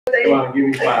Come on, give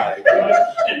me 5.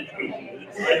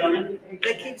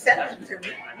 They keep sending them to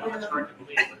me.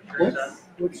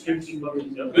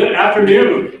 Good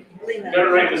afternoon. Got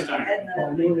it right this time.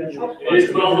 It is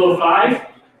 12:05.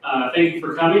 Thank you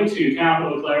for coming to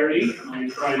Capital Clarity. My name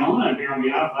is Brian Ullman. I'm here on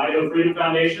behalf of Idaho Freedom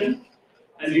Foundation.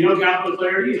 As you know, Capital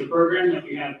Clarity is a program that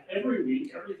we have every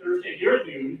week, every Thursday here at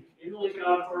noon in the Lincoln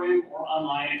Auditorium or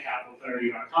online at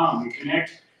capitalclarity.com. We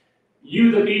connect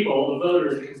you, the people, the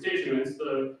voters, the constituents,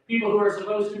 the people who are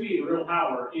supposed to be the real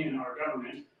power in our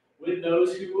government, with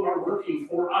those who are working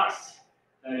for us.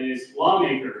 That is,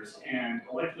 lawmakers and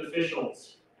elected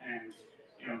officials and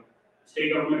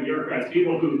state government bureaucrats,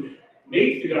 people who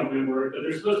make the government work, but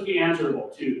they're supposed to be answerable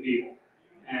to the people.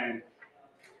 And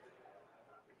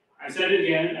I've said it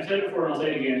again, I've said it before and I'll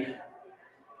say it again.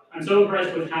 I'm so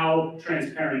impressed with how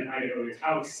transparent Idaho is,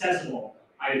 how accessible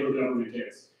Idaho government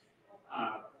is.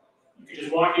 You can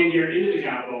just walk in here into the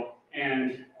Capitol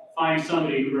and find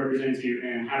somebody who represents you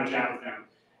and have a chat with them.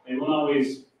 They won't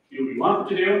always do what you want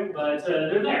them to do, but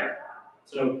they're there.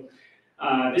 So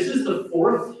this is the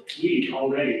 4th week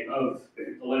already of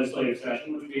the legislative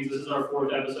session, which means this is our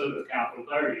 4th episode of Capital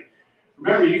Clarity.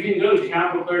 Remember, you can go to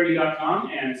capitalclarity.com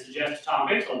and suggest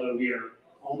topics, although we are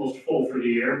almost full for the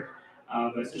year,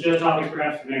 but suggest topics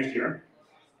perhaps for next year.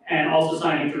 And also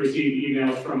sign up to receive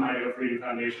emails from Idaho Freedom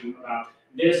Foundation about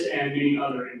this and many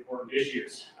other important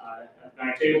issues. At the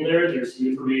back table there's some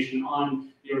information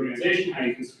on the organization, how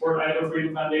you can support Idaho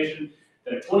Freedom Foundation,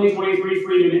 the 2023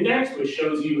 Freedom Index, which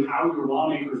shows you how your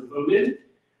lawmakers voted.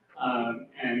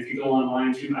 And if you go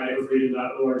online to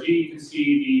idahofreedom.org, you can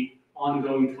see the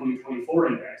ongoing 2024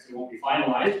 index. It won't be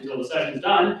finalized until the session's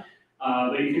done,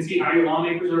 but you can see how your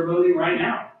lawmakers are voting right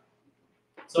now.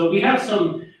 So we have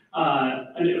a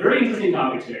very interesting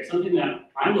topic today, something that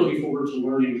I'm looking forward to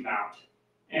learning about.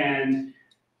 And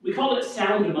we call it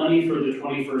sound money for the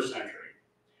 21st century.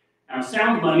 Now,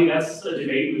 sound money, that's a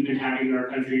debate we've been having in our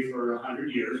country for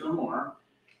 100 years or more.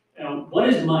 What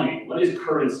is money? What is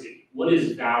currency? What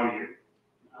is value?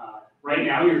 Right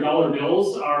now, your dollar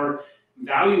bills are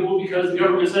valuable because the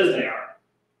government says they are.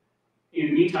 In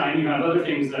the meantime, you have other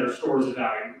things that are stores of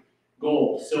value: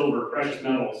 gold, silver, precious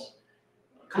metals,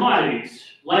 commodities,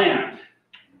 land,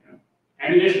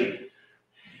 ammunition.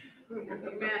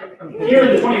 Here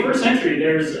in the 21st century,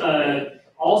 there's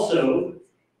also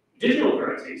digital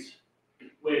currencies,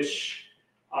 which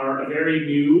are a very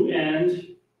new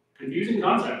and confusing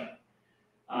concept.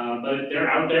 But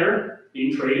they're out there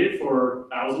being traded for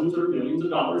thousands or millions of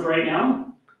dollars right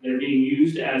now. They're being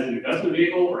used as an investment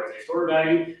vehicle or as a store of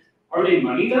value. Are they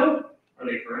money, though? Are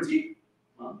they currency?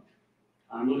 Well,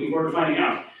 I'm looking forward to finding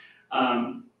out.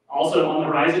 Also on the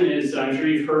horizon is, I'm sure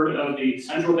you've heard of the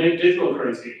central bank digital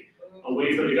currency, a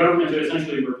way for the government to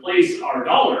essentially replace our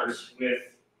dollars with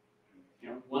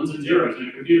ones and zeros in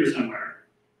a computer somewhere,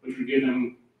 which would give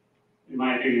them, in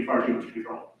my opinion, far too much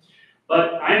control.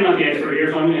 But I am not the expert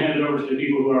here, so I'm going to hand it over to the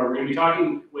people who are. We're going to be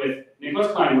talking with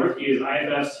Niklas Kleinworth. He is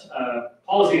IFF's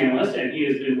policy analyst, and he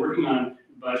has been working on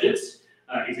budgets,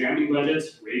 examining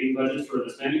budgets, rating budgets for the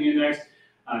spending index,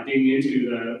 digging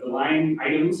into the line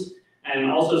items,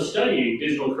 and also studying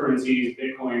digital currencies,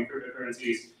 Bitcoin,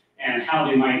 cryptocurrencies, and how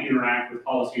they might interact with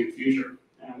policy in the future.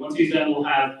 And once he's done, we'll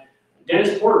have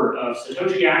Dennis Porter of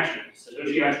Satoshi Action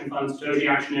Fund, Satoshi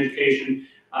Action Education.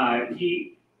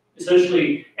 He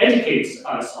essentially educates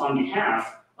us on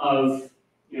behalf of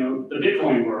the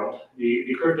Bitcoin world,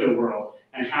 the crypto world,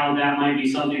 and how that might be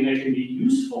something that can be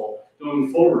useful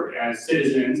going forward as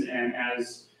citizens and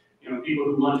as people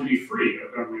who want to be free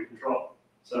of government control.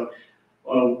 So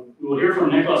we will hear from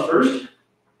Niklas first.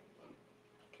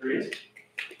 There he is.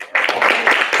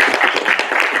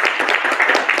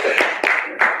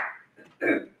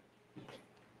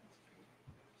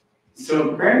 So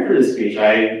preparing for this speech,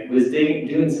 I was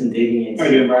doing some digging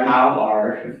into how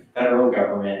our federal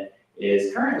government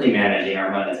is currently managing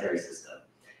our monetary system.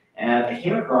 And I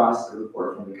came across a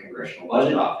report from the Congressional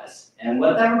Budget Office. And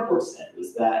what that report said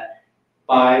was that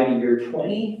by the year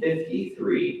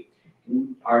 2053,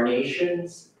 our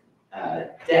nation's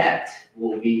debt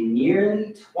will be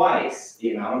nearly twice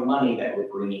the amount of money that we're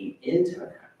bringing into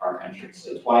our country,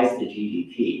 so twice the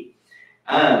GDP.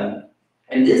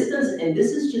 And this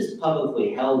is just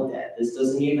publicly held debt. This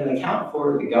doesn't even account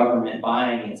for the government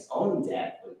buying its own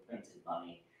debt with printed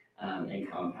money and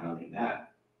compounding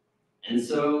that. And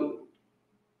so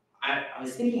I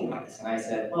was thinking about this, and I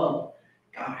said, well,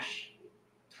 gosh,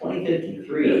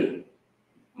 2053,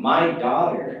 my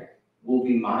daughter will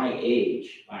be my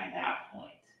age by that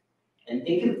point. And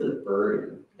think of the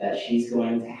burden that she's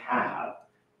going to have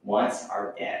once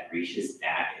our debt reaches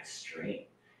that extreme.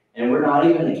 And we're not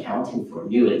even accounting for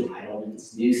new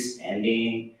entitlements, new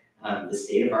spending, the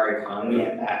state of our economy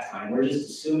at that time. We're just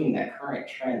assuming that current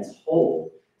trends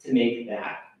hold to make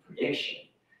that prediction.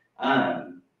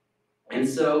 And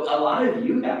so a lot of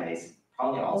you guys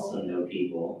probably also know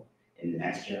people in the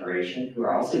next generation who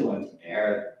are also going to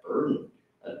bear the burden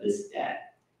of this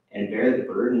debt and bear the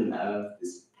burden of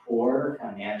this poor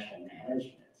financial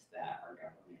management that our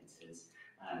government has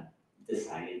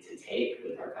decided to take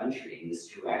with our country in this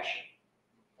direction.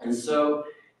 And so,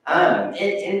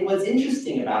 and what's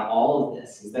interesting about all of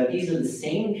this is that these are the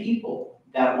same people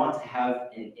that want to have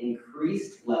an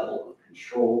increased level of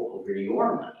control over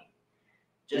your money.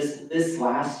 Just this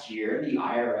last year, the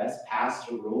IRS passed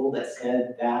a rule that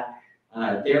said that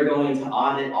they're going to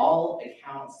audit all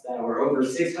accounts that were over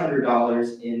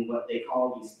 $600 in what they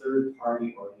call these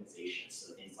third-party organizations.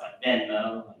 So things like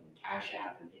Venmo and Cash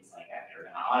App and things like that. They're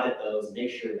going to audit those, make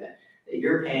sure that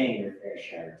you're paying your fair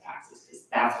share of taxes, because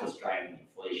that's what's driving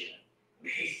inflation.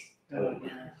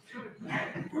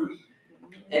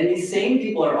 And these same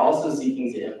people are also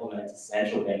seeking to implement a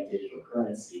central bank digital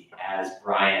currency, as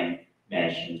Brian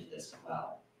mentioned as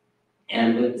well.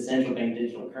 And with the central bank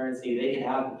digital currency, they can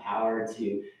have the power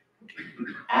to,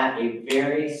 at a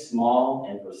very small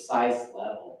and precise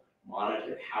level,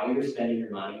 monitor how you're spending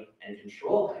your money and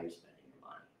control how you're spending your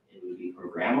money. It would be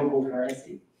programmable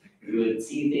currency. You would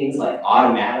see things like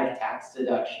automatic tax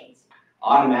deductions,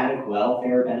 automatic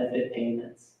welfare benefit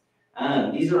payments.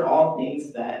 These are all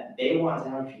things that they want to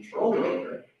have control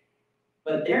over,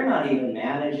 but they're not even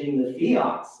managing the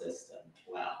fiat system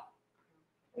well.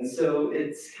 And so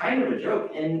it's kind of a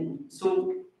joke. And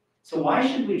so why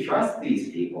should we trust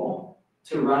these people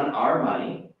to run our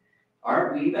money?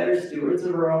 Aren't we better stewards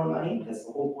of our own money? That's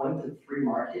the whole point of the free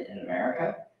market in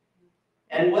America.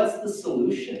 And what's the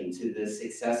solution to this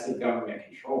excessive government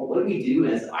control? What do we do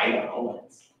as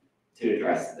Idahoans to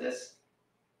address this?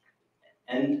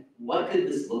 And what could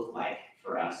this look like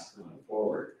for us going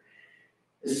forward?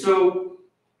 So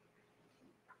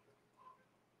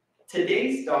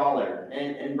today's dollar,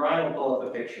 and Brian will pull up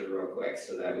a picture real quick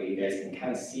so that way you guys can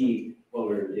kind of see what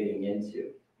we're digging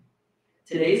into.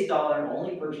 Today's dollar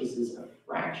only purchases a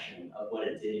fraction of what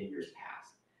it did in years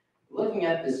past. Looking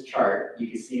at this chart, you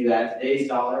can see that today's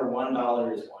dollar,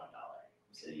 $1 is $1.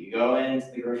 So you go into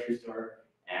the grocery store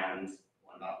and $1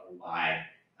 will buy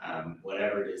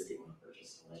whatever it is that you want to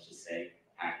purchase. So let's just say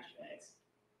packaged eggs.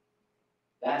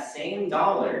 That same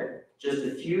dollar, just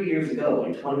a few years ago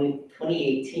in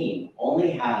 2018,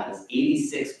 only has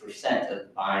 86% of the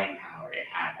buying power it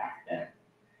had back then.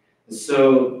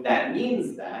 So that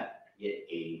means that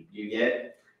you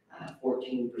get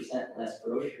 14% less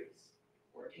groceries,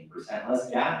 14% less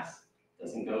gas.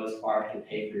 Doesn't go as far to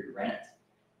pay for your rent.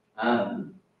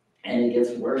 And it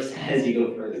gets worse as you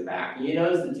go further back. You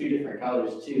notice the two different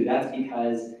colors too. That's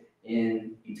because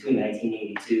between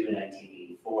 1982 and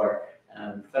 1984,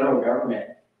 the federal government,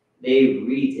 they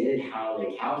redid how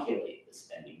they calculate the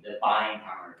spending, the buying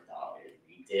power of the dollar.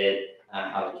 They redid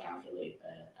how they calculate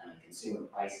the consumer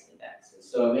price index. And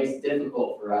so it makes it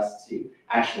difficult for us to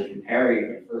actually compare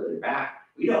even further back.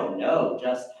 We don't know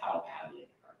just how badly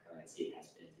our currency has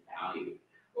been devalued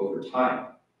over time.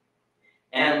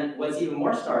 And what's even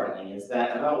more startling is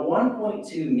that about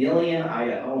 1.2 million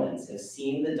Idahoans have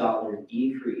seen the dollar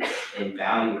decrease in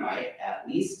value by at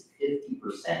least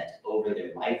 50% over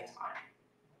their lifetime.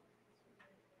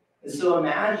 And so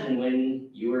imagine when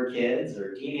you were kids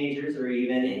or teenagers or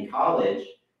even in college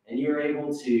and you were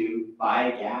able to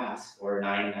buy gas for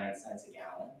 99 cents a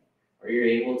gallon, or you're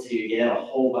able to get a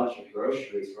whole bunch of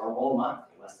groceries for a whole month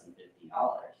for less than $50.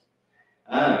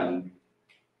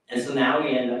 And so now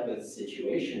we end up with a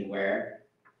situation where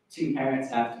both parents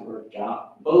have to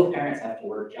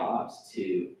work jobs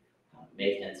to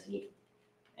make ends meet.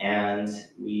 And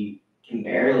we can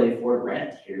barely afford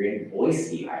rent here in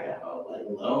Boise, Idaho, let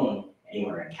alone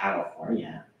anywhere in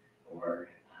California or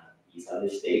these other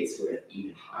states with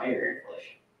even higher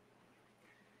inflation.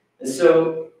 And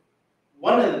so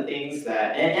one of the things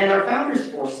that, and our founders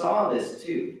foresaw this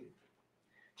too.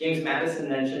 James Madison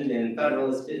mentioned in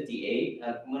Federalist 58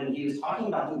 when he was talking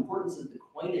about the importance of the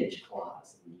coinage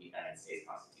clause in the United States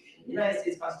Constitution. The United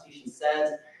States Constitution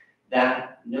says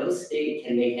that no state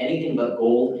can make anything but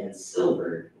gold and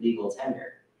silver legal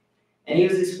tender. And he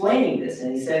was explaining this,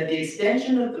 and he said, the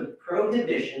extension of the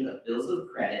prohibition of bills of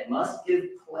credit must give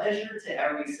pleasure to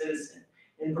every citizen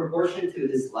in proportion to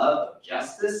his love of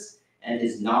justice and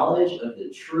his knowledge of the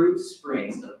true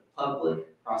springs of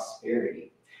public prosperity.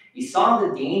 He saw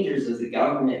the dangers of the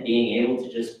government being able to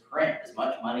just print as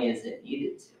much money as it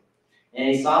needed to. And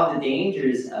he saw the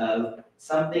dangers of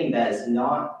something that is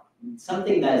not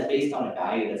something that is based on a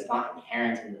value that's not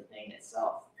inherent in the thing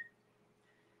itself.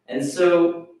 And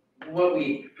so what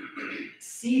we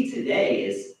see today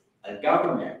is a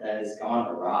government that has gone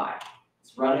awry.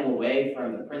 It's running away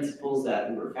from the principles that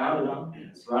we were founded on.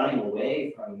 It's running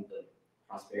away from the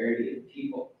prosperity of the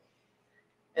people.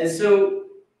 And so,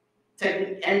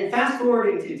 and fast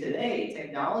forwarding to today,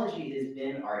 technology has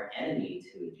been our enemy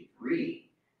to a degree.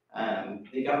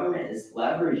 The government is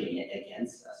leveraging it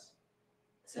against us.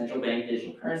 Central bank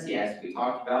digital currency, as we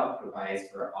talked about, provides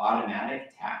for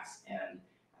automatic tax and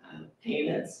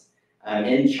payments.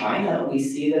 In China, we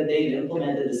see that they've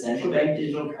implemented a central bank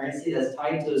digital currency that's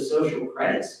tied to a social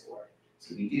credit score.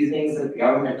 So if you do things that the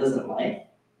government doesn't like,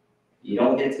 you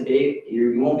won't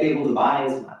be able to buy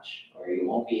as much, or you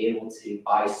won't be able to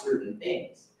buy certain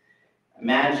things.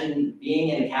 Imagine being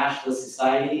in a cashless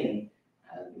society and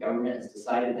the government has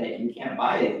decided that you can't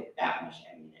buy that much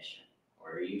ammunition,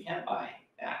 or you can't buy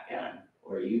that gun,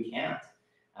 or you can't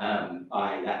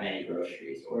buy that many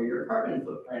groceries, or your carbon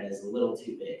footprint is a little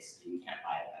too big, so you can't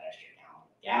buy that extra gallon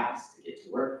of gas to get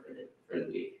to work for the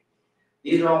week.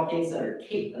 These are all things that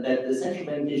that the central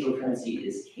bank digital currency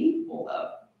is capable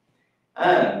of.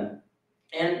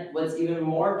 And what's even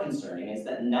more concerning is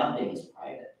that nothing is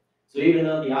private. So even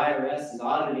though the IRS is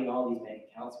auditing all these bank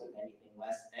accounts with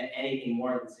anything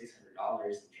more than $600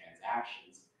 in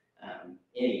transactions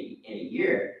in a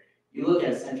year, you look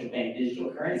at a central bank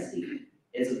digital currency,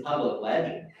 it's a public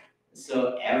ledger.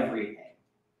 So everything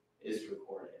is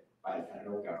recorded by the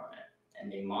federal government,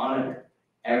 and they monitor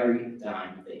every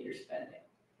dime that you're spending.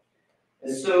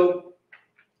 And so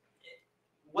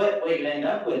what you end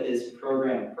up with is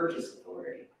program purchase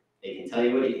authority. They can tell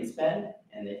you what you can spend,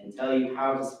 and they can tell you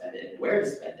how to spend it and where to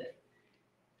spend it.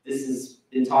 This has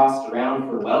been tossed around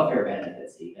for welfare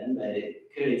benefits even, but it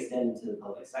could extend to the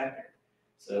public sector.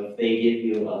 So if they give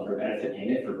you a welfare benefit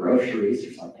payment for groceries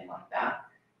or something like that,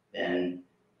 then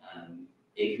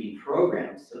it could be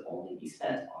programmed to only be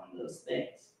spent on those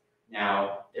things.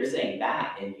 Now, they're saying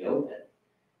that in the open.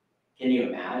 Can you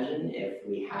imagine if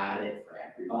we had it for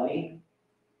everybody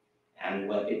and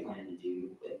what they plan to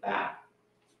do with that?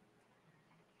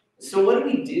 So what do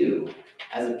we do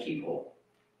as a people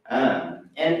and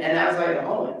as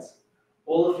Idahoans?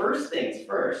 Well, the first things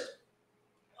first,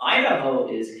 Idaho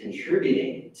is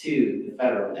contributing to the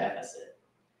federal deficit.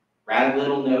 Brad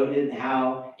Little noted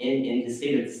how in the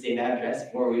State of the State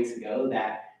address 4 weeks ago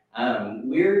that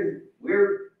we're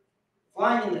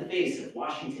flying in the face of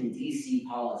Washington, D.C.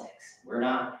 politics. We're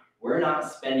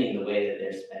not spending the way that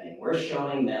they're spending. We're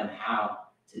showing them how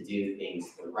to do things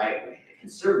the right way, the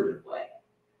conservative way.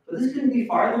 But this couldn't be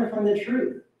farther from the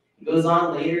truth. He goes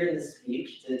on later in the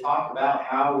speech to talk about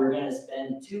how we're going to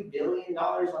spend $2 billion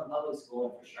on public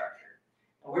school infrastructure.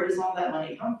 And where does all that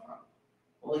money come from?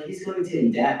 Well, he's going to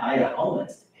indebt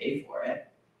Idahoans to pay for it.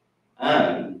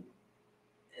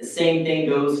 The same thing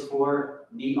goes for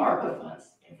the ARPA funds,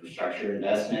 Infrastructure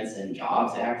Investments and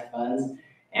Jobs Act funds,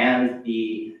 and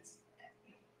the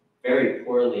very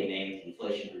poorly named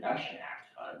Inflation Reduction Act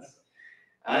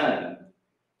funds.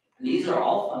 These are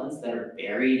all funds that are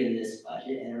buried in this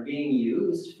budget and are being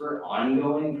used for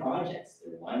ongoing projects.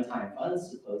 They're one-time funds,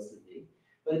 supposedly,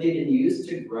 but they've been used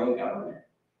to grow government.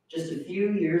 Just a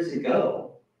few years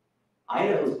ago,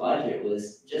 Idaho's budget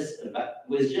was just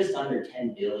under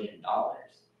 $10 billion.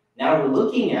 Now we're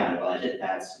looking at a budget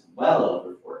that's well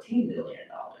over $14 billion.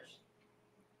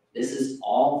 This is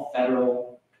all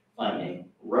federal funding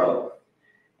growth.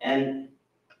 And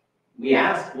we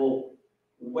ask, well,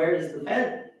 where does the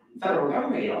federal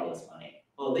government get all this money?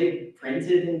 Well, they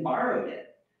printed and borrowed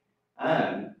it.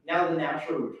 Now the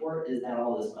natural retort is that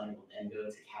all this money will then go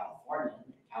to California,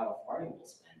 and California will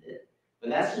spend it. But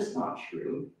that's just not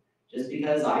true. Just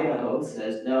because Idaho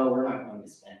says, no, we're not going to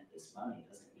spend this money,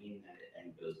 doesn't mean that it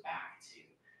then goes back to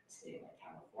a state like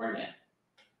California.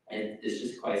 And it's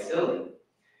just quite silly.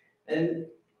 And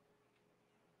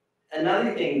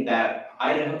another thing that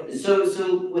Idaho,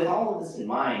 so with all of this in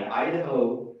mind,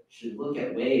 Idaho should look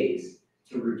at ways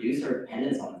to reduce our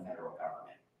dependence on the federal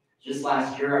government. Just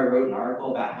last year, I wrote an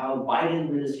article about how the Biden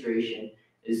administration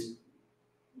is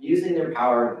using their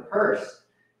power of the purse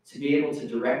to be able to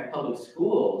direct public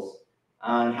schools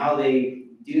on how they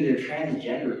do their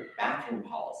transgender bathroom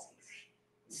policies.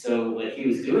 So what he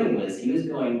was doing was he was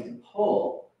going to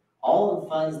pull all the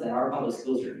funds that our public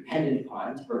schools are dependent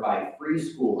upon to provide free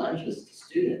school lunches to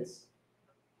students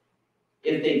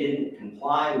if they didn't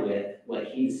comply with what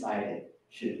he decided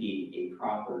should be a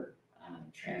proper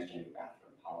transgender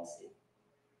bathroom policy.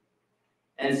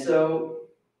 And so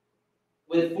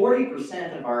with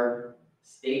 40% of our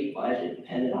state budget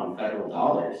dependent on federal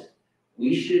dollars,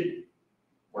 we should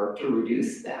work to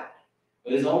reduce that.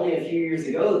 It was only a few years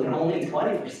ago that only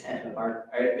 20% of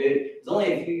it was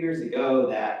only a few years ago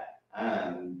that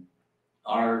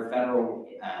our federal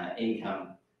income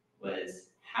was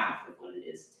half of what it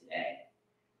is today.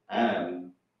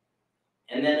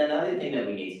 And then another thing that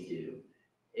we need to do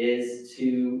is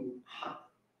to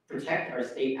protect our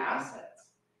state assets.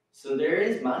 So there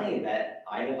is money that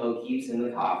Idaho keeps in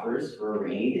the coffers for a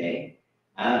rainy day.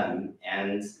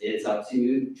 And it's up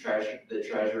to the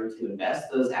treasurer to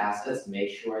invest those assets to make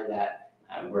sure that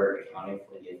we're accounting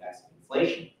for the effects of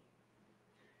inflation.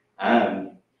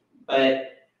 But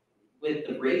with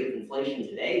the rate of inflation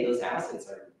today, those assets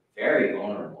are very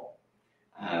vulnerable.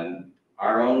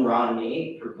 Our own Ron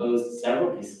Nate proposed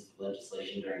several pieces of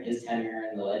legislation during his tenure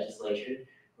in the legislature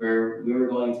where we were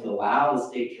going to allow the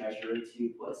state treasurer to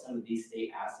put some of these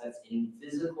state assets in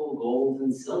physical gold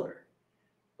and silver.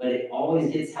 But it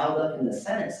always gets held up in the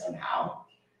Senate somehow,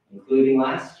 including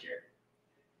last year.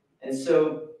 And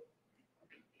so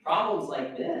problems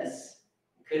like this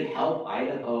could help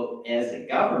Idaho as a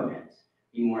government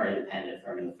be more independent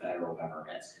from the federal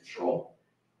government's control.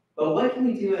 But what can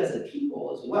we do as a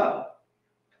people as well?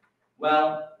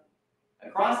 Well,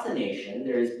 across the nation,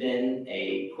 there's been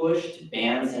a push to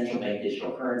ban central bank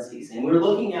digital currencies. And we're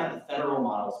looking at the federal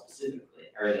model specifically,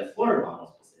 or the Florida model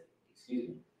specifically, excuse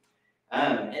me.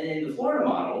 And in the Florida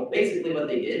model, basically what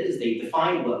they did is they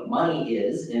defined what money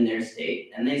is in their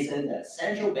state, and they said that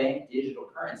central bank digital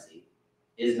currency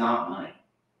is not money.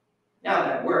 Now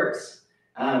that works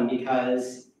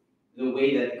because the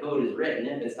way that the code is written,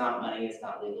 if it's not money, it's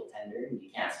not legal tender, and you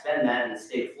can't spend that in the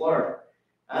state of Florida.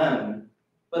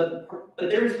 But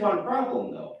there's one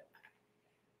problem though.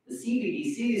 The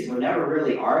CBDCs were never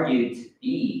really argued to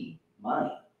be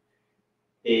money.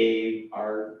 They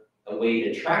are a way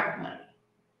to track money.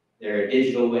 They're a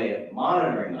digital way of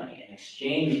monitoring money and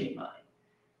exchanging money.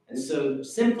 And so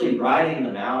simply writing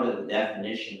them out of the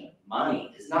definition of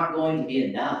money is not going to be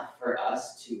enough for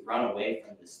us to run away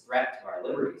from this threat to our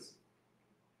liberties.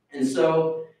 And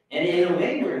so, and in a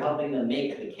way, we're helping them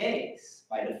make the case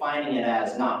by defining it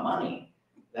as not money,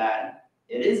 that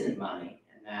it isn't money,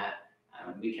 and that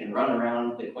we can run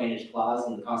around the coinage clause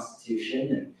in the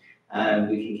Constitution, and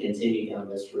we can continue down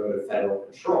this road of federal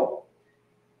control.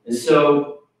 And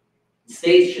so,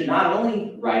 states should not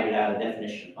only write it out of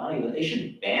definition of money, but they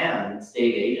should ban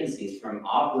state agencies from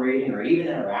operating or even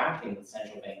interacting with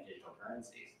central bank digital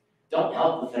currencies. Don't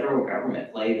help the federal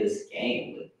government play this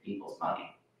game with people's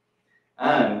money.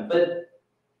 But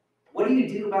what do you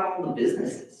do about all the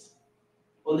businesses?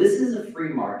 Well, this is a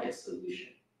free market solution.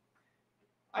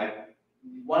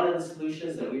 One of the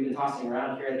solutions that we've been tossing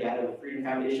around here at the Idaho Freedom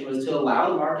Foundation was to allow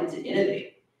the market to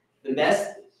innovate. The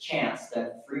best chance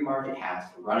that the free market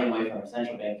has for running away from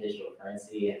central bank digital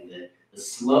currency and the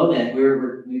slowness,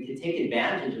 we could take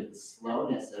advantage of the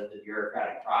slowness of the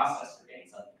bureaucratic process for getting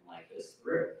something like this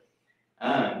through.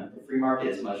 The free market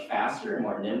is much faster and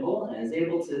more nimble and is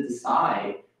able to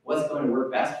decide what's going to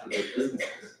work best for those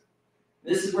businesses.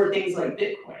 This is where things like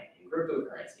Bitcoin and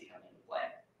cryptocurrency come into play.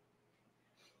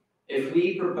 If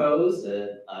we propose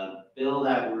a bill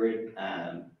that would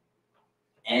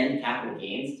end capital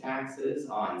gains taxes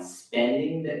on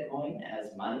spending Bitcoin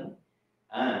as money,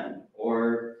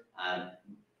 or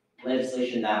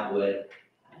legislation that would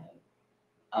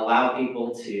allow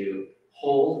people to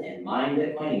hold and mine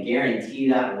Bitcoin and guarantee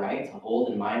that right to hold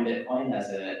and mine Bitcoin as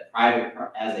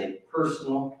a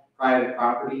personal private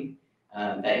property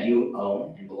that you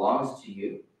own and belongs to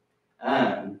you,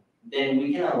 then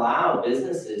we can allow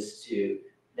businesses to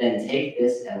then take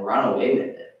this and run away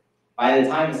with it. By the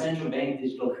time a central bank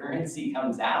digital currency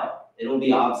comes out, it'll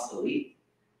be obsolete.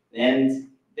 And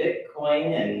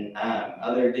Bitcoin and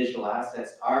other digital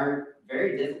assets are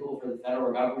very difficult for the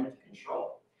federal government to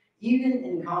control. Even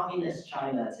in communist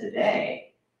China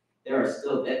today, there are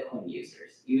still Bitcoin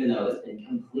users, even though it's been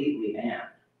completely banned.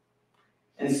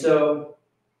 And so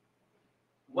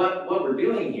what we're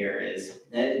doing here is,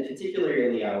 and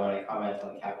particularly I want to comment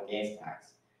on the capital gains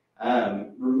tax,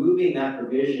 removing that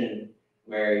provision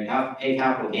where you have to pay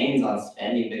capital gains on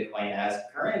spending Bitcoin as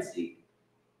currency,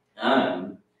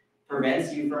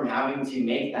 prevents you from having to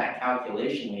make that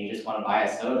calculation when you just want to buy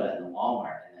a soda in the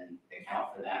Walmart and then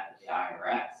account for that with the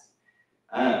IRS.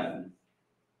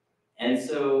 And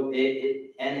so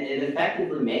it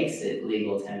effectively makes it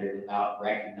legal tender without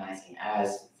recognizing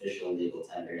as official legal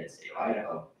tender in the state of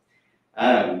Idaho.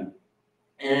 And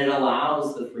it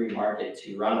allows the free market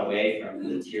to run away from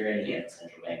the tyranny of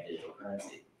central bank digital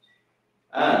currency.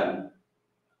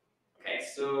 Okay,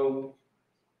 so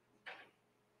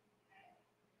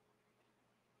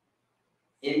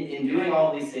in doing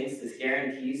all these things, this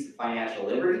guarantees financial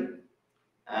liberty.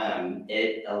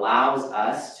 It allows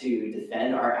us to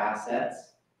defend our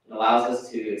assets. It allows us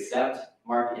to accept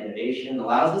market innovation. It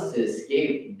allows us to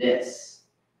escape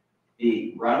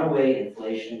the runaway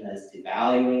inflation that is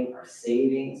devaluing our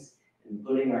savings and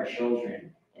putting our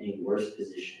children in a worse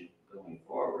position going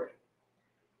forward.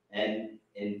 And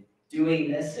in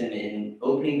doing this and in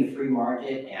opening the free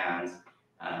market and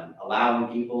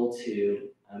allowing people to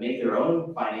make their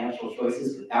own financial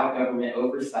choices without government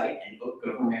oversight and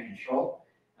government control,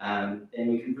 then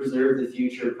we can preserve the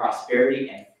future prosperity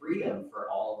and freedom for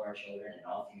all of our children and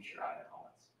all future Idahoans.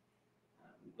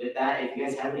 With that, if you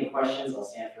guys have any questions, I'll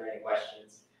stand for any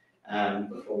questions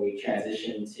before we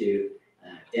transition to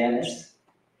Dennis.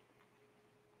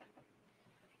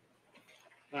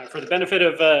 For the benefit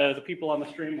of the people on the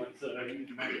stream, let's use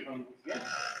the microphone.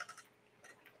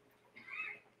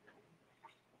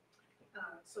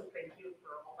 So thank you for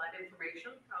all that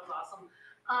information. That was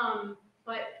awesome.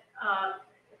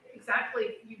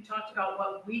 Exactly, you talked about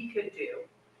what we could do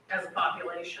as a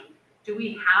population. Do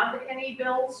we have any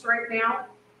bills right now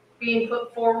being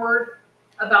put forward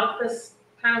about this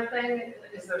kind of thing?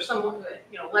 Is there someone,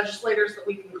 legislators that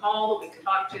we can call, that we can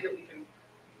talk to, that we can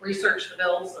research the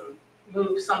bills and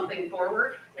move something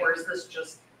forward? Or is this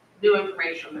just new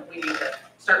information that we need to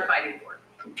start fighting for?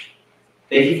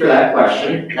 Thank you for that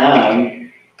question.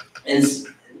 And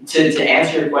to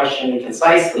answer your question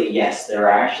concisely, yes, there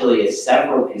are actually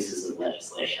several pieces of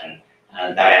legislation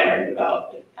that I learned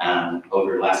about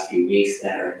over the last few weeks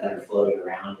that are floating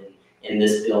around in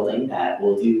this building that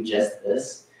will do just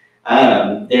this.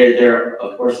 There are,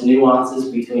 of course, nuances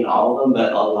between all of them,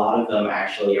 but a lot of them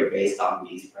actually are based on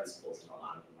these principles, and a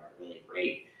lot of them are really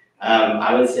great.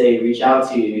 I would say reach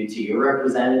out to your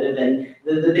representative, and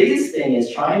the biggest thing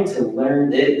is trying to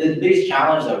learn. The biggest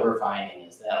challenge that we're finding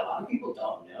is that a lot of people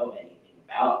don't know anything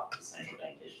about the central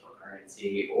bank digital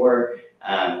currency or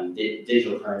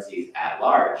digital currencies at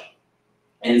large,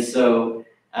 and so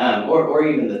or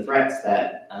even the threats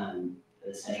that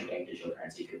the central bank digital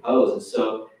currency could pose. And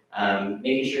so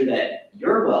making sure that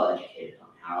you're well educated on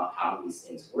how these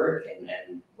things work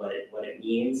and what it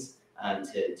means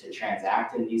to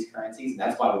transact in these currencies. And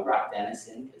that's why we brought Dennis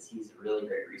in, because he's a really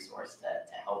great resource to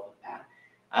help with that.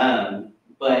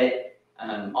 But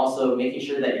also making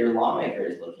sure that your lawmaker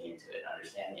is looking into it and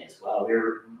understanding it as well.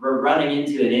 We're running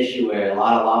into an issue where a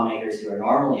lot of lawmakers who are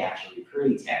normally actually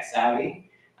pretty tech savvy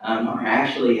are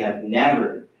actually have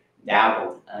never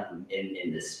dabbled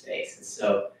in this space. And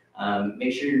so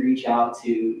make sure you reach out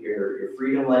to your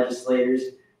freedom legislators.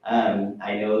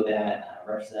 I know that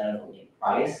Representative Lee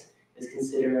Price is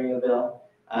considering a bill.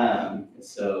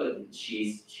 So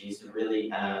she's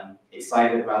really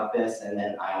excited about this. And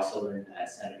then I also learned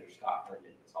that Senator Scott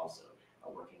Herndon was also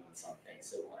working on something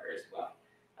similar as well.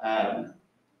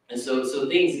 And so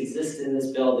things exist in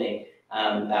this building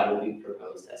that will be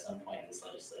proposed at some point in this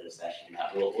legislative session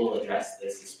that will address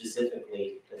this,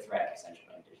 specifically the threat of central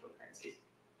bank digital currencies.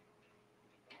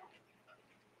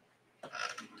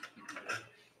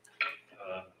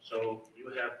 So you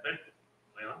have been, am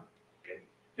I on? Okay.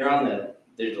 You're on the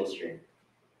digital stream.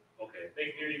 Okay. They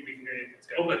can hear you, we can hear you.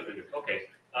 Oh, good. Okay.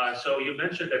 So you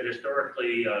mentioned that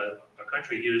historically our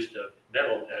country used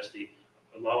metal as the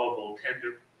allowable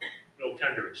tender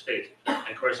in state. And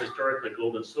of course, historically,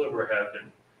 gold and silver have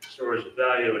been stores of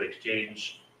value and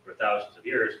exchange for thousands of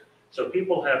years. So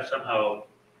people have somehow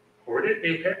hoarded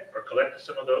maybe or collected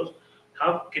some of those.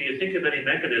 How can you think of any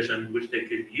mechanism which they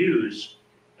could use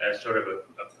as sort of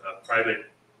a private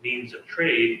means of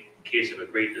trade in case of a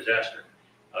great disaster?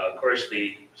 Of course,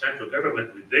 the central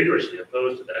government would be vigorously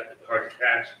opposed to that. It'd be hard to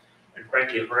tax and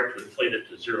frankly hard to inflate it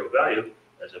to zero value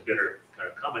as a bitter kind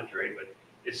of commentary. But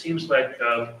it seems like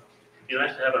it'd be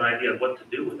nice to have an idea of what to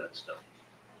do with that stuff.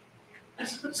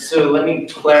 So let me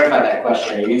clarify that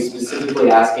question. Are you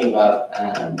specifically asking about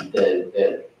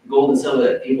the gold and silver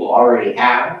that people already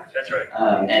have? That's right.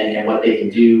 And what they can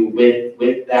do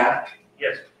with that?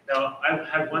 Yes. Now, I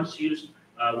have once used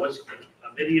what's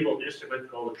a medieval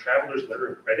instrument called a traveler's letter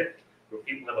of credit, where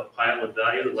people have a pile of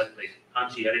value, like the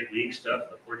Hanseatic League stuff,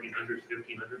 the 1400s,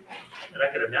 1500s. And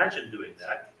I could imagine doing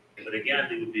that, but again,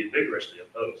 they would be vigorously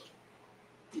opposed.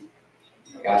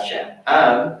 Gotcha.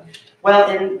 Well,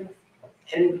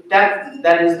 and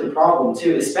that is the problem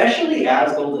too, especially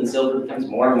as gold and silver becomes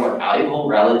more and more valuable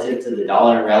relative to the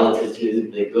dollar and relative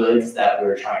to the goods that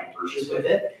we're trying to purchase with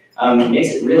it. It makes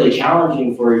it really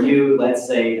challenging for you. Let's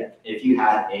say if you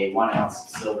had a 1 ounce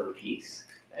silver piece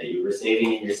that you were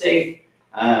saving in your safe,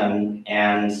 and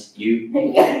you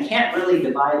can't really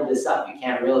divide this up. You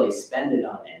can't really spend it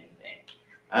on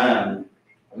anything.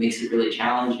 it makes it really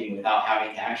challenging without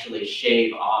having to actually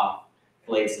shave off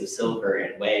flakes of silver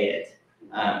and weigh it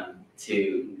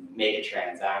to make a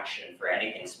transaction for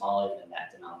anything smaller than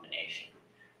that denomination.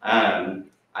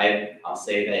 I'll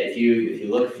say that if you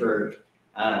look for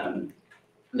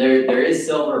there is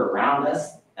silver around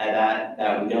us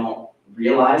that we don't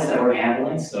realize that we're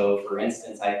handling. So for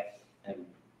instance, I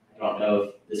don't know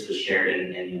if this was shared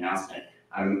in the announcement.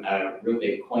 I'm a real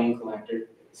big coin collector.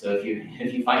 So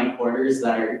if you find quarters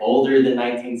that are older than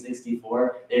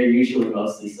 1964, they're usually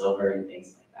mostly silver and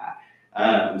things like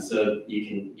that. So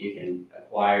you can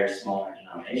acquire smaller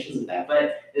denominations of that,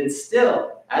 but it's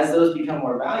still, as those become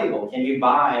more valuable, can you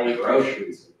buy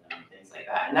groceries with them, things like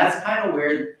that? And that's kind of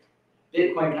where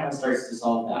Bitcoin kind of starts to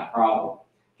solve that problem,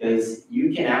 because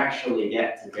you can actually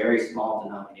get to very small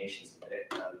denominations of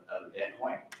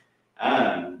Bitcoin.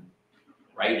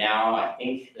 Right now, I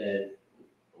think the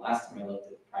last time I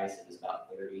looked at the price, it was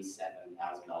about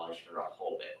 $37,000 for a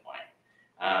whole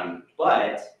Bitcoin.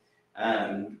 But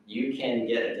you can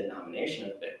get a denomination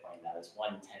of Bitcoin that is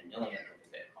 1/10 millionth of a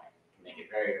Bitcoin. You can make it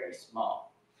very, very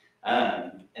small.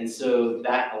 And so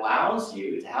that allows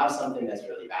you to have something that's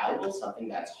really valuable, something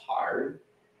that's hard,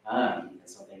 and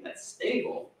something that's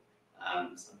stable,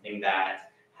 something that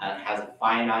has a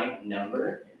finite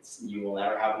number. You will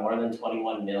never have more than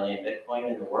 21 million Bitcoin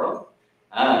in the world.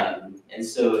 And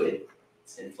so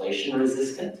it's inflation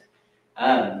resistant.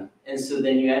 And so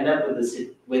then you end up with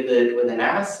an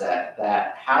asset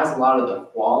that has a lot of the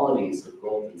qualities of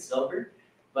gold and silver,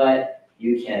 but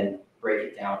you can break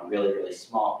it down really, really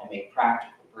small and make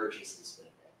practical purchases with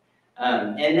it.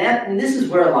 And this is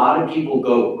where a lot of people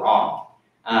go wrong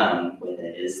with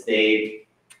it, is they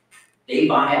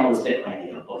buy all this Bitcoin and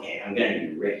they go, okay, I'm going to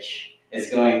be rich. It's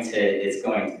going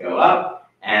to go up,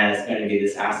 and it's going to be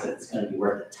this asset that's going to be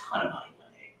worth a ton of money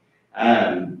one day.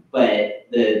 But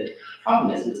the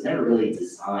problem is, it was never really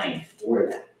designed for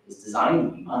that. It was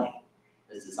designed to be money.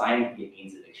 It was designed to be a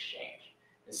means of exchange.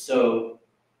 And so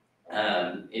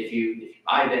if you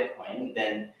buy Bitcoin,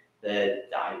 then the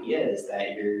idea is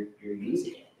that you're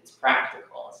using it. It's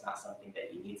practical. It's not something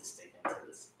that you need to stick into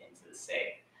the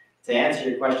safe. To answer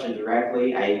your question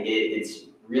directly, it's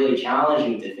really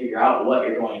challenging to figure out what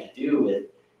you're going to do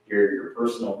with your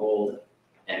personal gold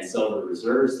and silver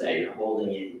reserves that you're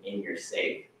holding in your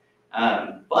safe.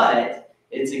 But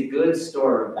it's a good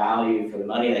store of value for the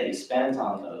money that you spent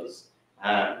on those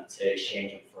to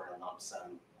exchange them for a lump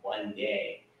sum one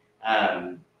day.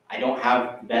 I don't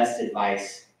have the best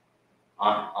advice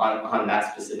on that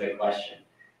specific question.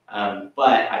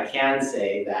 But I can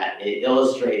say that it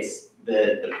illustrates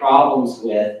the problems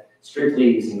with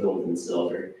strictly using gold and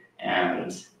silver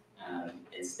and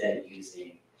instead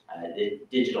using the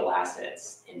digital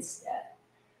assets instead.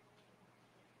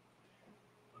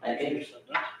 I think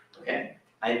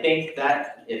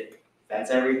that if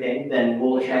that's everything, then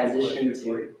we'll transition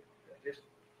to. Just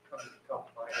come to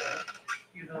talk about that.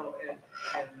 You know, in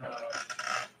I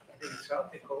think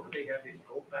South Dakota, they have these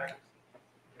gold back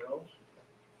bills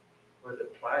where the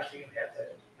plastic had the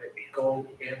gold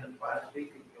in the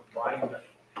plastic, and you're buying the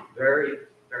very,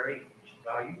 very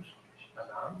values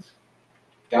amounts.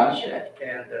 Gotcha.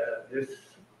 And this,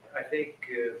 I think,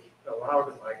 is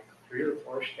allowed in like 3 or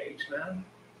 4 states now.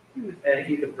 And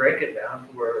you could break it down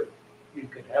to where you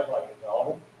could have like a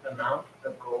dollar amount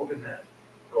of gold in that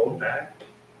gold bag,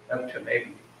 up to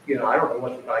maybe, I don't know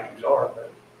what the values are,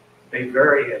 but they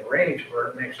vary in range where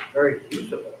it makes it very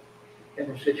usable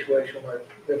in the situation where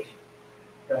this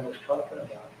guy was talking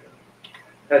about.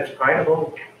 Has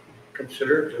Idaho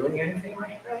considered doing anything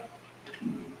like that?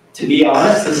 To be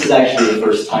honest, this is actually the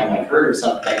first time I've heard of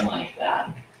something like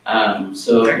that. But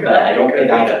I don't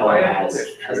think Idaho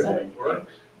has done it.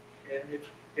 And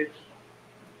it's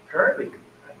apparently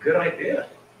a good idea.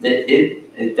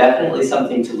 It's definitely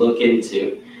something to look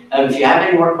into. If you have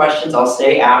any more questions, I'll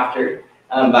stay after.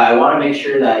 But I want to make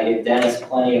sure that I give Dennis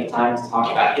plenty of time to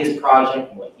talk about his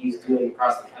project and what he's doing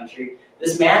across the country.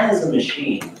 This man is a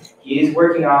machine. He's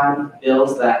working on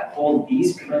bills that hold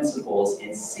these principles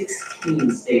in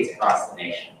 16 states across the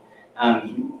nation.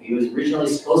 He was originally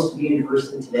supposed to be in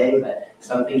person today, but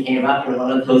something came up in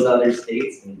one of those other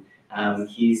states, and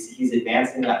he's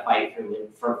advancing that fight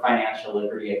for financial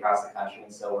liberty across the country.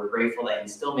 And so we're grateful that he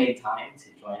still made time to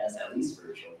join us, at least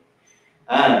virtually.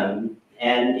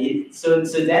 So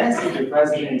Dennis is the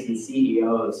president and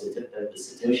CEO of the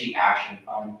Satoshi Action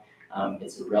Fund.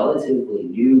 It's a relatively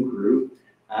new group,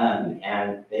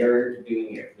 and they're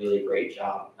doing a really great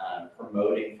job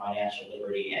promoting financial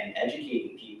liberty and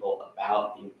educating people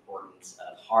about the importance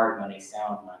of hard money,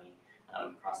 sound money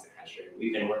across the country.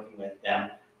 We've been working with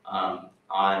them on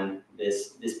on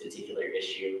this particular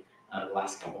issue the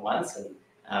last couple months, and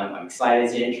I'm excited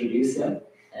to introduce him.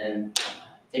 And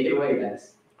take it away,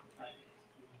 guys.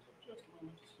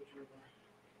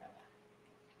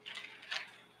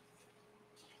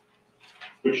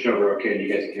 Switched over, okay,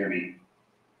 you guys can hear me.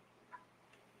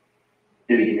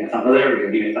 Maybe give me a thumbs up, there we go,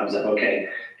 give me a thumbs up, okay.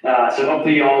 So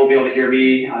hopefully you all will be able to hear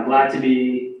me. I'm glad to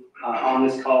be on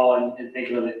this call, and thank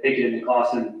you to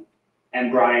Niklas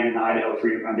and Brian and the Idaho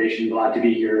Freedom Foundation. Glad to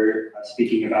be here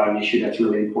speaking about an issue that's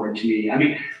really important to me. I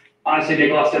mean, honestly,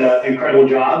 Niklas did an incredible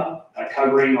job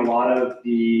covering a lot of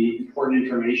the important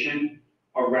information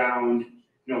around,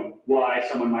 why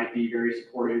someone might be very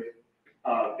supportive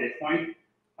of Bitcoin.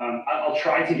 I'll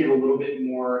try to give a little bit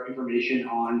more information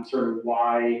on sort of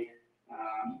why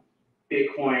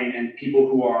Bitcoin and people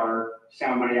who are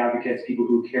sound money advocates, people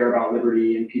who care about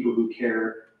liberty, and people who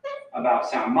care about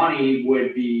sound money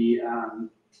would be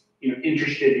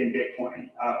interested in Bitcoin.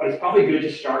 But it's probably good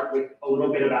to start with a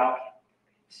little bit about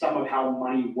some of how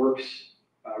money works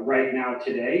right now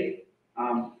today.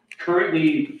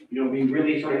 Currently, we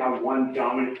really sort of have one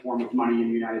dominant form of money in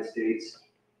the United States.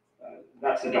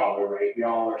 That's the dollar, right? We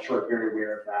all are sort of very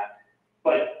aware of that.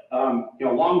 But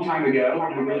a long time ago,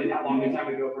 really not long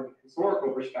time ago from a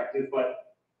historical perspective,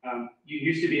 but you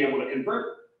used to be able to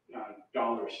convert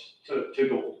dollars to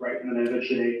gold, right? And then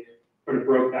eventually they sort of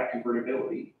broke that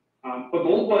convertibility. But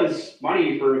gold was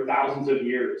money for thousands of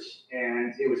years,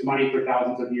 and it was money for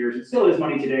thousands of years. It still is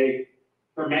money today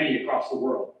for many across the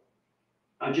world.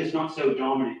 Just not so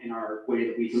dominant in our way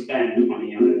that we spend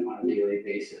money on a daily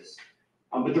basis.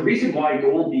 But the reason why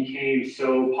gold became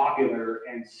so popular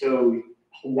and so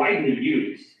widely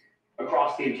used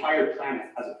across the entire planet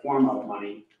as a form of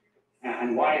money,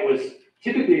 and why it was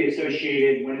typically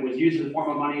associated when it was used as a form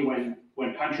of money,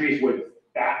 when countries would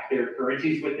back their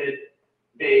currencies with it,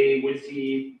 they would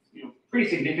see pretty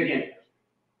significant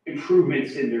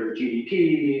improvements in their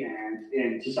GDP and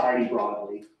in society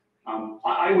broadly.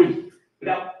 I would,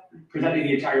 without presenting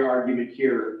the entire argument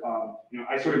here,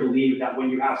 I sort of believe that when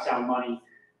you have sound money,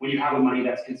 when you have a money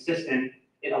that's consistent,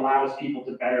 it allows people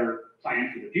to better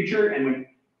plan for the future. And when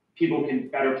people can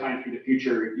better plan for the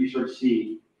future, you sort of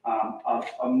see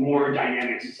a more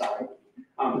dynamic society.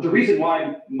 But the reason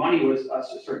why money was,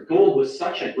 gold was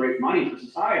such a great money for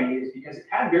society is because it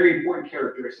had very important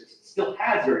characteristics. It still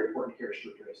has very important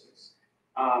characteristics.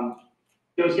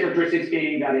 Those characteristics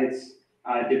being that it's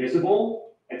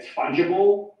divisible, it's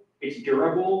fungible, it's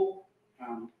durable,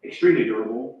 extremely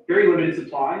durable, very limited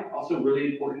supply, also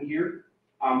really important here.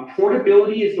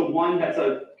 Portability is the one that's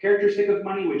a characteristic of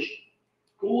money, which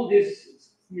gold is,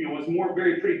 was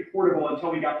very pretty portable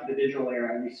until we got to the digital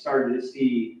era and we started to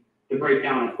see the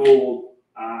breakdown of gold,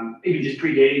 even just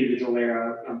predating the digital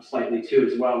era slightly too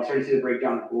as well. We started to see the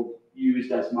breakdown of gold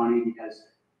used as money because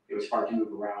it was hard to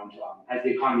move around as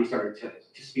the economy started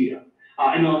to speed up.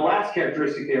 And then the last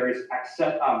characteristic there is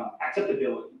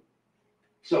acceptability.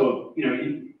 So,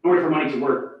 in order for money to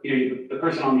work, the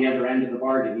person on the other end of the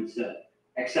bargain needs to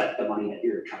accept the money that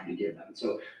you're trying to give them.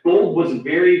 So gold was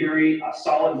very, very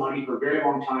solid money for a very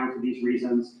long time for these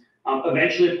reasons.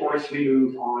 Eventually, of course, we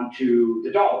moved on to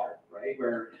the dollar, right,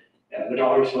 where the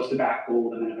dollar was supposed to back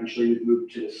gold, and then eventually we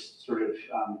moved to this sort of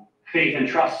faith and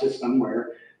trust system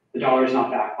where the dollar is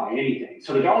not backed by anything.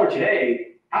 So the dollar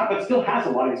today, but still has a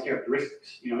lot of its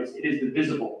characteristics. It is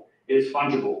divisible, it is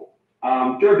fungible.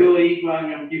 Durability,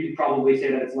 well, you could probably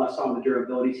say that it's less on the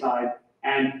durability side.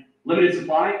 And limited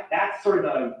supply, that's sort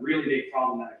of the really big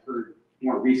problem that occurred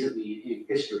more recently in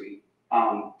history.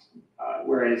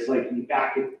 Whereas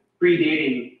back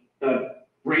predating the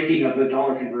breaking of the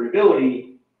dollar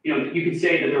convertibility, you could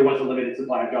say that there was a limited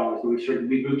supply of dollars, but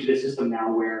we've moved to this system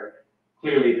now where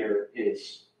clearly there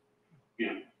is,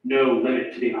 no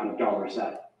limit to the amount of dollars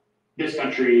that this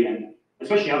country and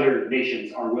especially other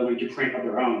nations are willing to print of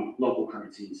their own local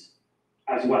currencies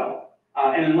as well.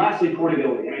 And then lastly,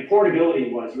 portability. I mean,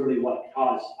 portability was really what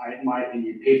caused, in my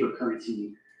opinion, paper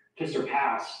currency to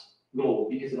surpass gold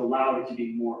because it allowed it to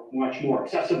be much more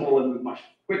accessible and move much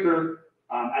quicker.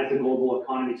 As the global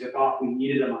economy took off, we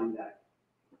needed a money that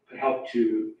could help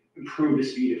to improve the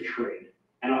speed of trade.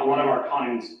 And a lot of our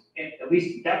economies, at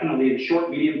least definitely in the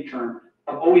short, medium term,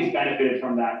 have always benefited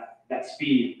from that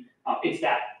speed. It's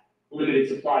that limited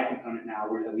supply component now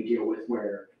that we deal with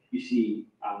where you see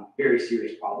very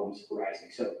serious problems arising.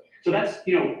 So that's,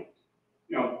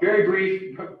 very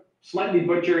brief, slightly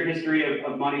butchered history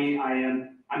of money.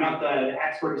 I'm not the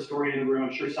expert historian in the room.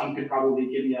 I'm sure some could probably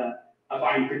give me a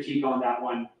fine critique on that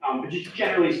one. But just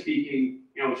generally speaking,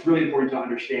 it's really important to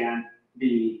understand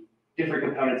the different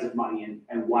components of money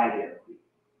and why they are.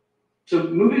 So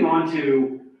moving on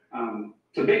to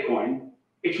to Bitcoin,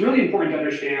 it's really important to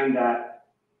understand that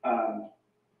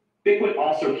Bitcoin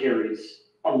also carries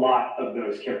a lot of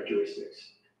those characteristics.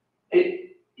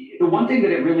 The one thing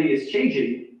that it really is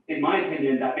changing, in my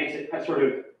opinion, that makes it sort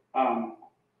of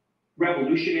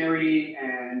revolutionary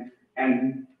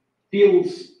and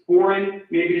feels foreign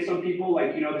maybe to some people,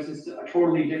 like, you know, this is a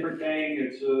totally different thing,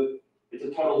 it's a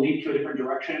total leap to a different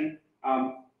direction.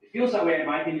 It feels that way, in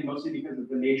my opinion, mostly because of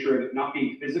the nature of it not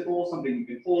being physical, something you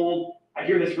can hold. I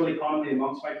hear this really commonly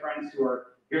amongst my friends who are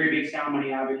very big sound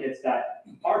money advocates that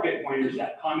are Bitcoiners,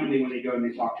 that commonly when they go and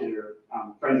they talk to their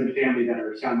friends and family that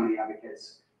are sound money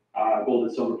advocates, gold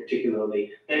and silver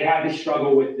particularly, they have this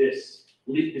struggle with this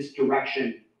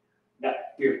direction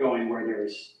that we're going, where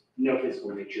there's no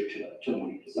physical nature to the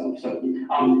money itself. So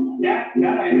that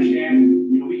I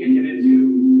understand. You know, we can get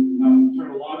into sort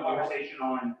of a long conversation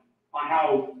on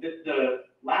how the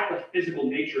lack of physical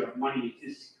nature of money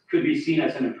could be seen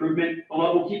as an improvement. But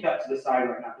we'll keep that to the side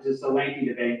right now, because it's a lengthy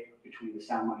debate between the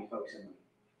sound money folks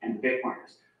and the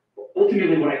Bitcoiners.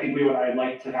 Ultimately, what I'd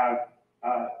like to have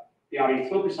the audience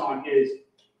focus on is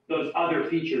those other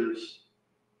features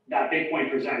that Bitcoin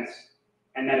presents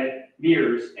and that it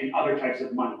mirrors in other types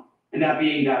of money. And that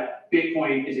being that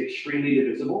Bitcoin is extremely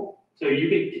divisible. So you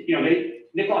can, you know,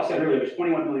 Niklas said earlier, there's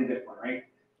 21 million Bitcoin, right?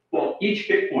 Well, each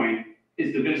Bitcoin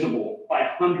is divisible by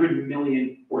 100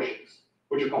 million portions,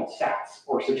 which are called sats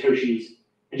or Satoshis.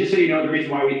 And just so you know, the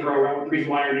reason why the reason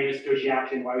why our name is Satoshi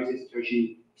Action, why we say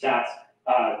Satoshi sats,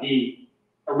 the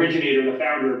originator, the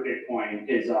founder of Bitcoin,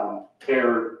 is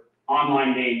their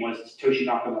online name was Satoshi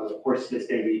Nakamoto. Of course, to this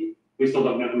day, we still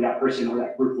don't know who that person or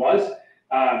that group was,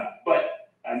 but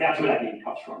that's where that name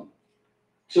comes from.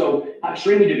 So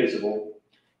extremely divisible,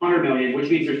 100 million, which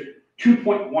means there's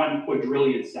 2.1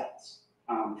 quadrillion sats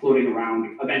floating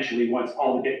around eventually once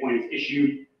all the Bitcoin is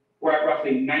issued. We're at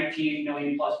roughly 19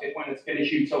 million plus Bitcoin that's been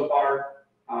issued so far,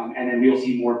 and then we'll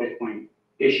see more Bitcoin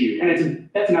issued. And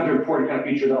that's another important kind of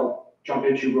feature that I'll jump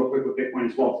into real quick with Bitcoin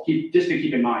as well, just to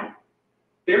keep in mind.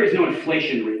 There is no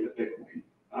inflation rate with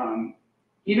Bitcoin.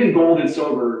 Even gold and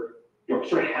silver, you know,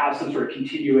 sort of have some sort of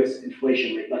continuous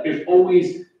inflation rate. Like there's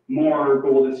always more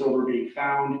gold and silver being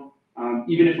found.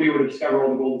 Even if we were to discover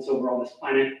all the gold and silver on this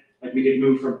planet, like we could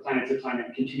move from planet to planet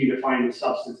and continue to find the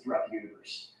substance throughout the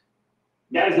universe.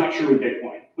 That is not true with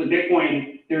Bitcoin. With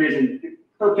Bitcoin, there is a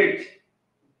perfect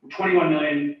 21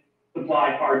 million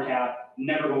supply hard cap,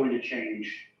 never going to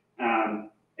change.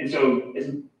 And so as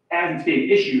it's being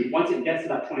issued, once it gets to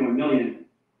that 21 million,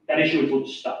 that issuance will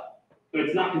just stop. So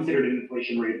it's not considered an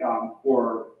inflation rate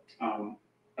or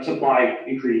a supply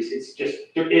increase. It's just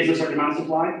there is a certain amount of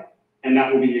supply, and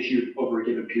that will be issued over a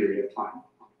given period of time.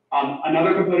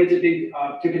 Another component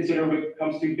to consider when it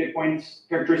comes to Bitcoin's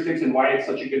characteristics and why it's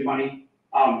such a good money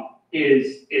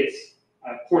is its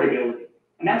portability.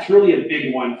 And that's really a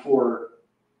big one for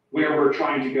where we're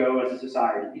trying to go as a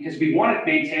society, because we want to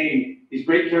maintain these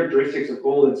great characteristics of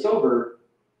gold and silver,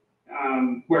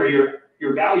 where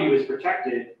your value is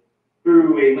protected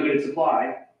through a limited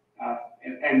supply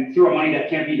and through a money that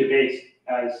can't be debased,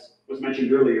 as was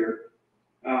mentioned earlier.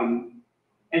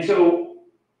 And so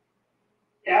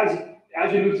as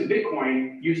we move to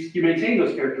Bitcoin, you maintain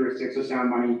those characteristics of sound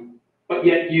money, but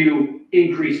yet you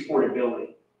increase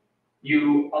portability.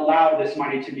 You allow this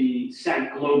money to be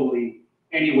sent globally,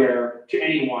 anywhere, to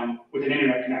anyone with an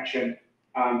internet connection,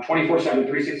 24/7,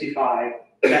 365.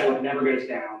 The network never goes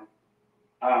down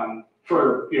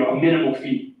for a minimal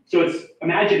fee. So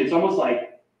imagine it's almost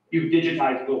like you've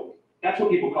digitized gold. That's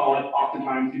what people call it.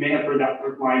 Oftentimes, you may have heard that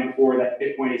line before, that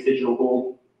Bitcoin is digital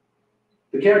gold.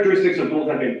 The characteristics of gold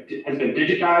has been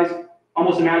digitized.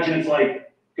 Almost imagine it's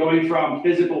like going from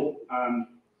physical,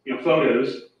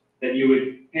 photos that you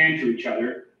would hand to each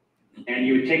other, and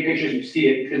you would take pictures and see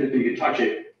it physically, you could touch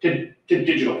it, to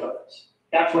digital photos.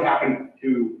 That's what happened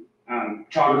to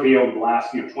photography over the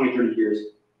last 20, 30 years.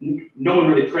 No one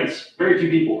really prints, very few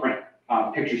people print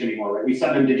pictures anymore, right? We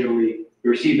send them digitally, we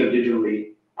receive them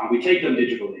digitally, we take them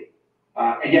digitally.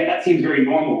 And yet that seems very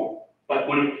normal, but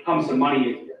when it comes to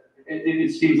money,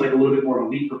 it seems like a little bit more of a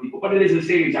leap for people, but it is the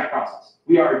same exact process.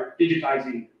 We are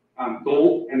digitizing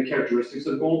gold and the characteristics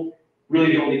of gold.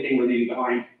 Really the only thing we're leaving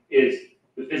behind is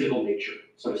the physical nature,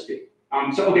 so to speak.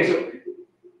 So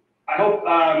I hope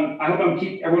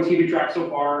everyone's keeping track so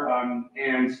far,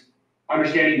 and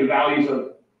understanding the values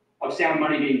of sound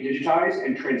money being digitized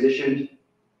and transitioned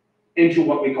into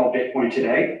what we call Bitcoin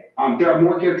today. There are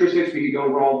more characteristics, we could go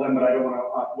over all of them, but I don't want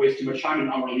to waste too much time, and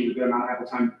I'm going to leave a good amount of ample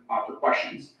time for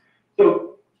questions.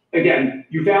 So again,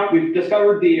 we've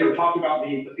discovered or talked about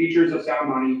the features of sound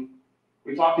money.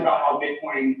 We talked about how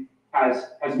Bitcoin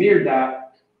has mirrored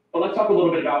that. But let's talk a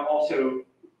little bit about also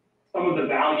some of the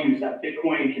values that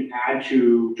Bitcoin can add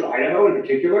to Idaho in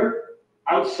particular,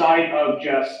 outside of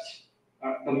just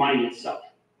the money itself.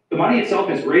 The money itself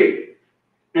is great,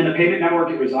 and the payment network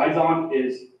it resides on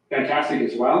is fantastic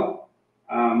as well.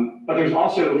 But there's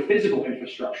also physical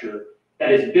infrastructure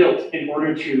that is built in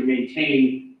order to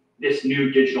maintain this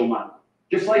new digital money.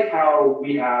 Just like how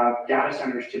we have data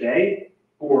centers today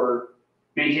for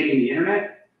maintaining the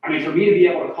internet. I mean, for me to be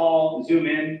able to call, zoom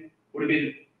in, would have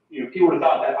been, people would have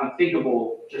thought that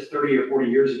unthinkable just 30 or 40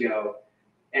 years ago.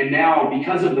 And now,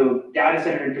 because of the data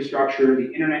center infrastructure,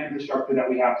 the internet infrastructure that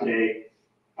we have today,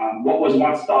 what was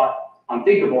once thought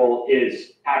unthinkable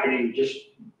is happening just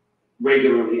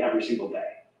regularly every single day.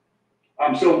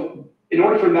 So in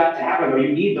order for that to happen, though,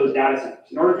 you need those data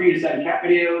centers. In order for you to send cat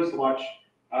videos, to watch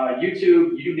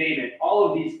YouTube, you name it, all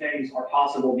of these things are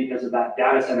possible because of that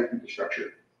data center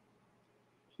infrastructure.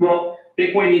 Well,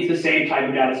 Bitcoin needs the same type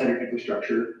of data center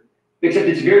infrastructure, except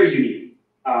it's very unique.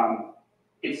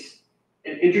 It's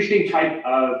an interesting type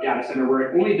of data center where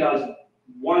it only does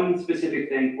one specific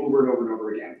thing over and over and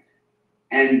over again.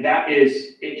 And that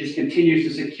is, it just continues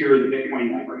to secure the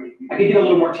Bitcoin network. I can get a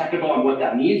little more technical on what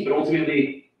that means, but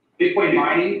ultimately, Bitcoin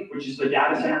mining, which is the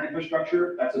data center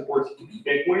infrastructure that supports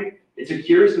Bitcoin, it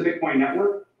secures the Bitcoin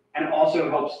network and it also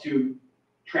helps to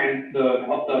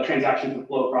help the transactions to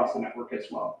flow across the network as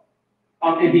well.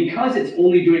 And because it's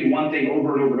only doing one thing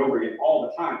over and over and over again all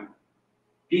the time,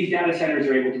 these data centers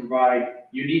are able to provide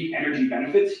unique energy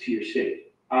benefits to your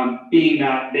state, being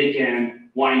that they can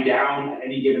wind down at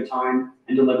any given time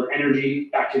and deliver energy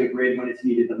back to the grid when it's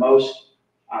needed the most.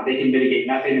 They can mitigate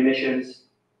methane emissions,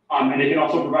 and they can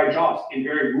also provide jobs in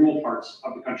very rural parts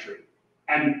of the country.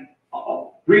 And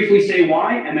I'll briefly say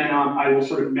why, and then I will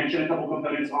sort of mention a couple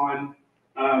components on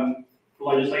the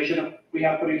legislation we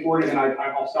have putting forward, and then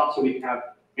I'll stop so we can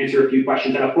answer a few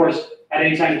questions. And of course, at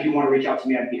any time, if you want to reach out to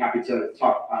me, I'd be happy to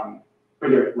talk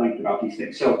further at length about these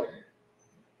things. So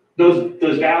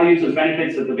those values, those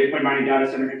benefits that the Bitcoin mining data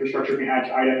center infrastructure can add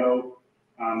to Idaho,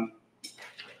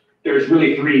 there's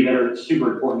really three that are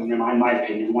super important in my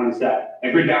opinion. One is that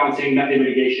grid balancing, methane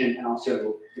mitigation, and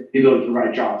also the ability to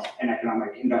provide jobs and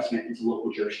economic investment into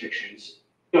local jurisdictions.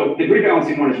 So the grid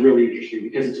balancing one is really interesting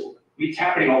because it's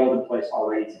happening all over the place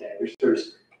already today.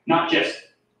 There's not just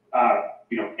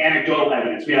anecdotal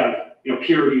evidence. We have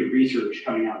peer-reviewed research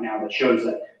coming out now that shows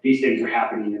that these things are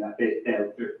happening and that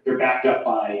they're backed up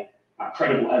by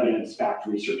credible evidence-backed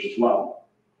research as well.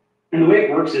 And the way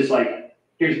it works is like,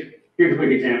 here's a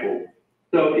quick example.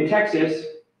 So in Texas,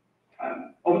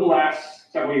 over the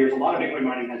last several years, a lot of Bitcoin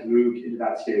mining has moved into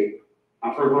that state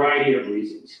for a variety of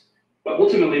reasons. But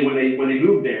ultimately, when they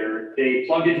moved there, they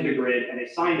plugged into the grid and they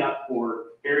signed up for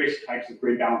various types of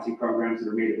grid balancing programs that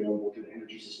are made available to the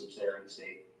energy systems there in the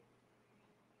state.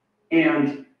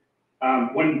 And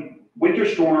when Winter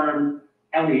Storm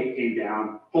Elliott came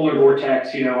down, polar vortex,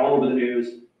 all over the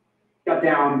news, shut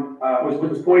down,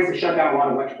 was poised to shut down a lot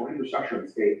of electrical infrastructure in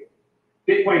the state.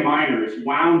 Bitcoin miners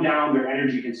wound down their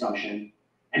energy consumption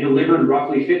and delivered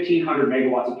roughly 1,500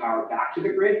 megawatts of power back to the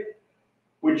grid,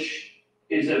 which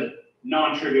is a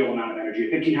non-trivial amount of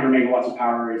energy. 1,500 megawatts of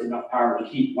power is enough power to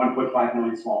heat 1.5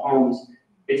 million small homes.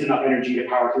 It's enough energy to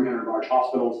power 300 large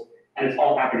hospitals, and it's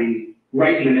all happening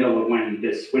right in the middle of when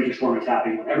this winter storm is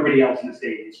happening, when everybody else in the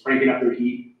state is cranking up their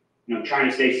heat, trying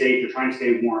to stay safe, they're trying to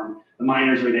stay warm. The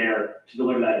miners are there to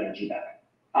deliver that energy back.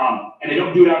 And they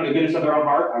don't do it out of the goodness of their own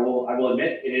heart. I will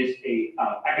admit it is a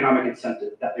economic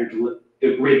incentive that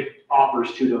the grid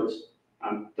offers to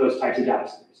those types of data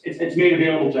centers. It's made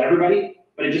available to everybody,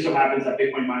 but it just so happens that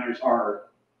Bitcoin miners are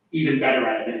even better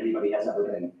at it than anybody has ever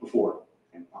been before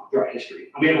throughout history.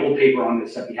 And we have a whole paper on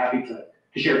this. I'd be happy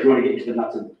to share if you want to get into the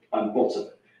nuts and bolts of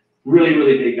it. Really,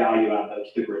 really big value out of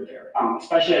the grid there,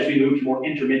 especially as we move to more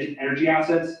intermittent energy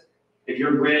assets. If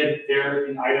your grid there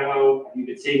in Idaho, you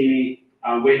could see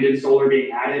any wind and solar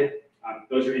being added.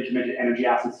 Those are intermittent energy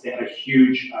assets. They have a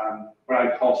huge, what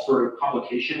I call sort of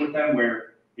complication with them,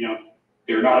 where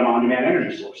they're not an on-demand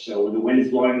energy source. So when the wind is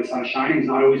blowing, the sun is shining, it's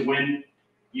not always when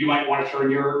you might want to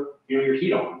turn your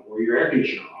heat on or your air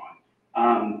conditioner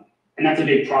on, and that's a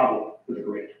big problem with the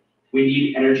grid. We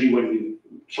need energy when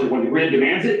the grid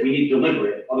demands it. We need to deliver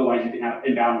it. Otherwise, you can have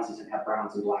imbalances and have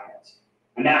browns and blackouts.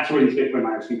 And that's where these Bitcoin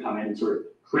miners can come in and sort of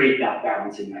create that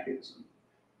balancing mechanism.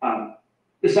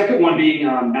 The second one being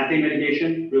methane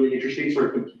mitigation, really interesting,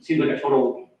 sort of seems like a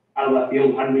total out of left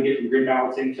field. How do we get from grid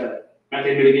balancing to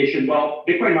methane mitigation? Well,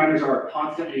 Bitcoin miners are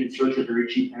constantly in search of very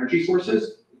cheap energy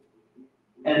sources.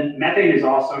 And methane is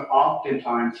also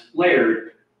oftentimes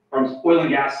flared from oil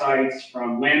and gas sites,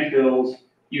 from landfills,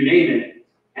 you name it,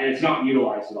 and it's not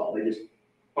utilized at all. They just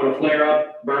put a flare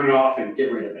up, burn it off, and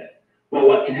get rid of it. Well,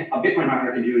 what a Bitcoin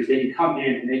miner can do is they can come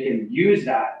in and they can use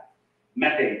that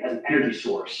methane as an energy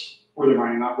source for their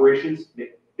mining operations.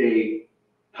 They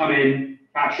come in,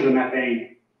 capture the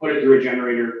methane, put it through a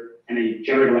generator, and they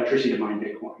generate electricity to mine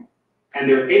Bitcoin. And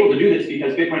they're able to do this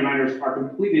because Bitcoin miners are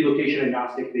completely location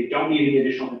agnostic. They don't need any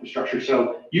additional infrastructure.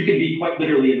 So you can be quite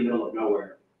literally in the middle of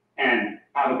nowhere and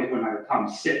have a Bitcoin miner come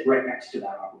sit right next to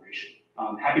that operation.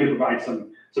 Happy to provide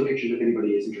some pictures if anybody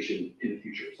is interested in the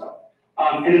future. So,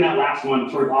 and then that last one,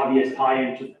 sort of obvious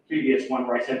tie-in to the previous one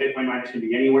where I said Bitcoin miners can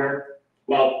be anywhere.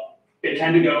 Well, they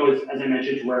tend to go, as I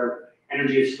mentioned, where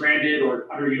energy is stranded or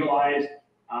underutilized.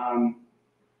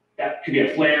 That could be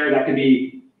a flare, that could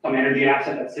be some energy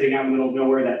asset that's sitting out in the middle of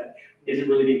nowhere that isn't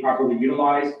really being properly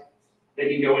utilized.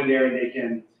 They can go in there and they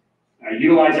can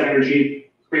utilize that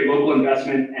energy, create local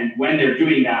investment, and when they're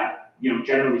doing that,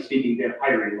 generally speaking, they're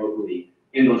hiring locally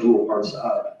in those rural parts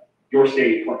of your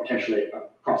state or potentially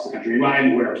across the country. And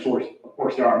I'm aware of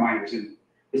course, there are miners in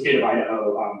the state of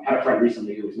Idaho. Had a friend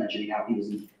recently who was mentioning how he was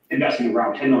investing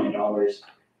around $10 million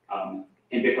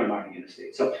in Bitcoin mining in the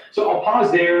state. So I'll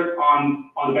pause there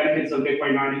on the benefits of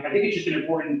Bitcoin mining. I think it's just an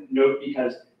important note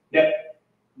because that,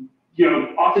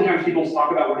 oftentimes people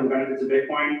talk about what are the benefits of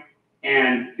Bitcoin,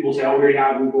 and people say, oh, we already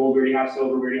have gold, we already have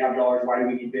silver, we already have dollars, why do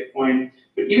we need Bitcoin?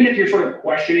 But even if you're sort of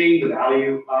questioning the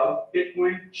value of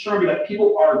Bitcoin, just remember that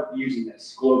people are using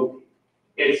this globally.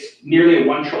 It's nearly a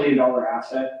 $1 trillion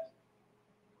asset,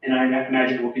 and I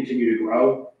imagine it will continue to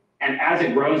grow. And as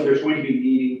it grows, we're going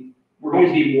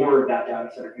to need more of that data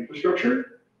center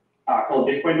infrastructure called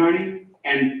Bitcoin mining.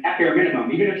 And at bare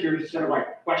minimum, even if you're sort of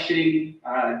like questioning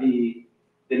the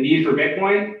need for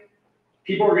Bitcoin,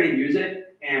 people are going to use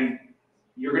it, and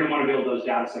you're going to want to build those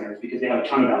data centers because they have a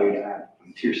ton of value to add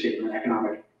to your state from an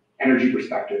economic energy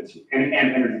perspective and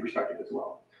energy perspective as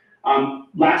well.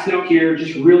 Last note here,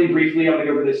 just really briefly, I'm going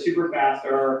to go over this super fast.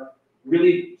 There are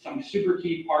really some super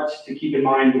key parts to keep in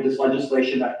mind with this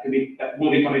legislation that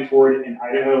will be coming forward in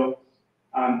Idaho.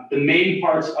 The main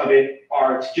parts of it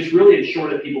are to just really ensure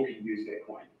that people can use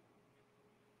Bitcoin.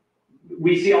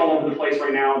 We see all over the place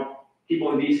right now,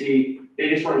 people in DC, they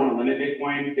just sort of want to limit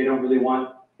Bitcoin. They don't really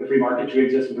want the free market to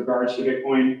exist with regards to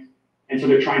Bitcoin. And so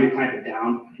they're trying to clamp it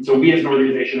down. And so we as an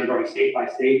organization are going state by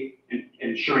state and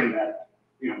ensuring that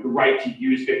the right to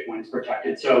use Bitcoin is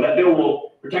protected. So that bill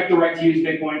will protect the right to use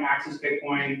Bitcoin, access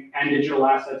Bitcoin, and digital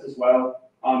assets as well.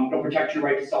 It'll protect your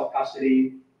right to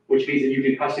self-custody, which means that you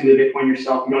can custody the Bitcoin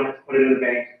yourself. You don't have to put it in a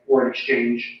bank or an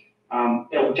exchange.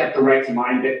 It'll protect the right to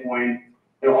mine Bitcoin.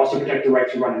 It'll also protect the right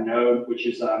to run a node, which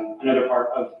is another part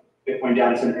of Bitcoin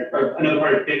data center, or another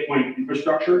part of Bitcoin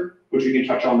infrastructure, which we can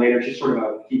touch on later. It's just sort of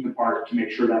a key part to make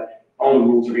sure that all the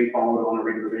rules are being followed on a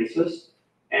regular basis.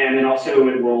 And then also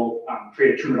it will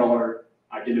create a $200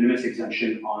 de minimis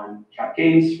exemption on cap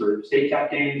gains for state cap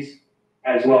gains,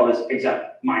 as well as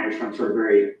exempt miners from sort of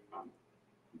very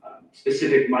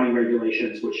specific money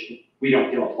regulations, which we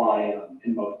don't feel apply,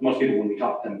 and most people, when we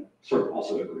talk to them, sort of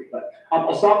also agree. But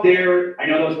I'll stop there. I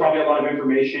know that was probably a lot of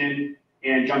information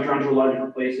and jumped around to a lot of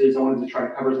different places. I wanted to try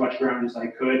to cover as much ground as I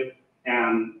could,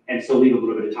 and still leave a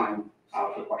little bit of time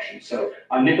for questions. So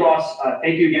Niklas,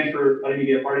 thank you again for letting me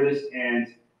be a part of this, and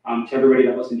to everybody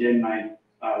that listened in, I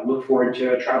look forward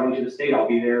to traveling to the state. I'll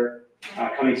be there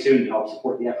coming soon to help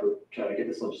support the effort to get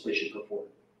this legislation put forward.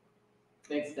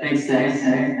 Thanks.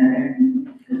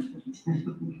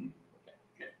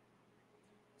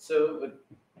 So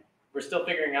we're still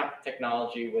figuring out the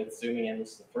technology with zooming in.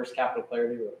 This is the first Capital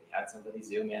Clarity where we had somebody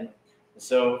zoom in.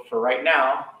 So for right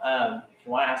now, if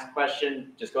you want to ask a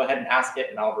question, just go ahead and ask it,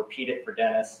 and I'll repeat it for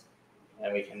Dennis,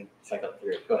 and we can cycle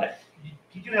through it. Go ahead.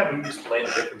 Could you have him explain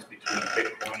the difference between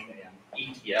Bitcoin and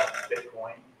ETF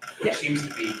Bitcoin, which seems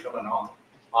to be coming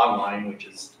online, which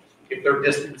is if they're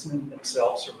distancing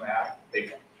themselves from that,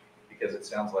 because it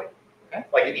sounds like an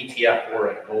ETF or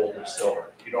a gold or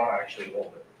silver. You don't actually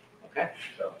hold it. Okay.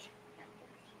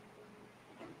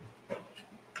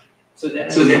 So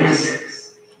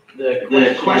Dennis,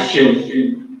 the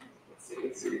question.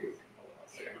 Let's see.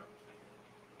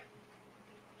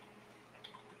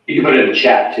 You can put it in the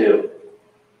chat too.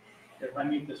 If I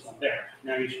mute this one there,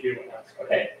 now you should be able to ask.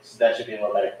 Okay, so that should be a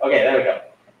little better. Okay, there we go.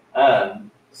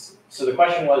 So the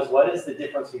question was, what is the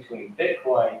difference between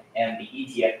Bitcoin and the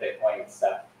ETF Bitcoin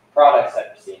stuff, products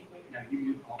that you're seeing?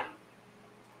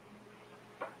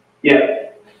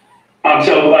 Yeah.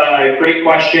 So great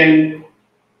question.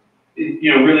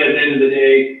 Really at the end of the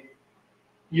day,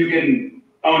 you can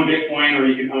own Bitcoin or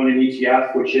you can own an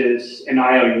ETF, which is an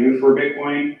IOU for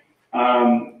Bitcoin.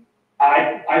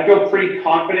 I feel pretty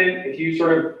confident if you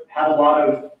sort of have a lot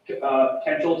of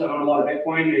potential to own a lot of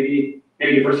Bitcoin, maybe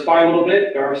maybe diversify a little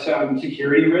bit. There are some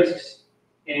security risks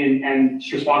and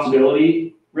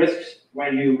responsibility risks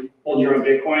when you hold your own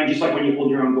Bitcoin, just like when you hold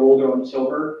your own gold or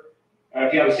silver.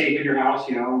 If you have a safe in your house,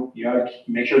 you gotta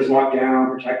make sure it's locked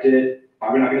down, protected.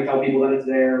 Probably not gonna tell people that it's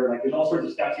there. Like there's all sorts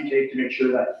of steps you take to make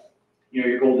sure that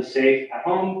your gold is safe at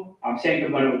home. Same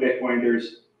component with Bitcoin.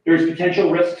 There's potential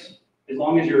risks as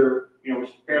long as you're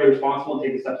fairly responsible and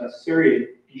take the steps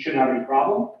necessary. You shouldn't have any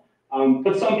problem.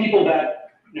 But some people that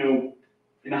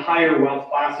in the higher wealth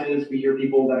classes, we hear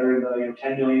people that are in the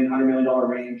 $10 million, $100 million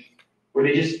range, where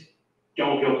they just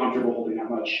don't feel comfortable holding that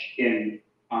much in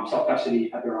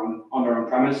self-custody on their own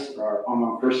premise or on their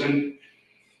own person.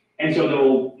 And so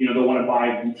they'll want to buy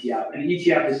an ETF. And an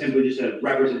ETF is simply just a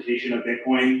representation of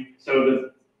Bitcoin.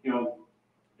 So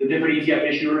the different ETF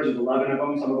issuers, there's 11 of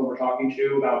them. Some of them we're talking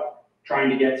to about trying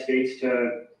to get states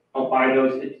to help buy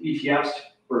those ETFs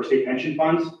for state pension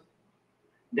funds.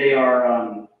 They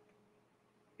are,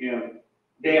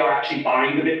 they are actually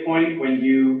buying the Bitcoin when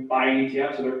you buy an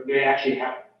ETF. So they actually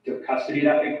have to custody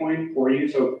that Bitcoin for you.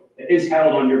 So it is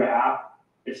held on your behalf.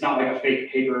 It's not like a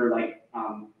fake paper, like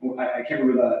I can't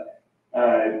remember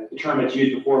the term that's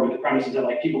used before, but the premise is that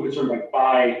like people could sort of like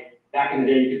buy, back in the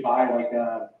day, you could buy like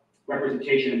a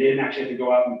representation and they didn't actually have to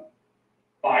go out and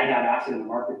buy that asset in the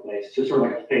marketplace. So it's sort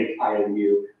of like a fake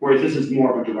IOU, whereas this is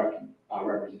more of a direct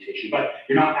representation. But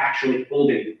you're not actually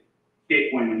holding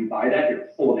Bitcoin when you buy that, you're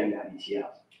holding that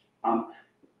ETF.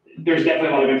 There's definitely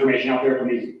a lot of information out there from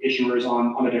these issuers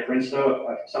on the difference, though.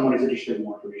 If someone is interested in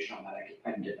more information on that,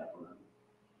 I can get that for them.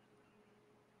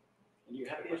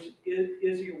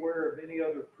 Is he aware of any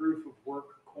other proof of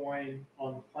work coin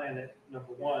on the planet,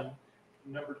 number one?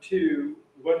 Number two,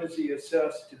 what does he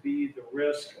assess to be the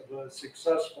risk of a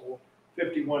successful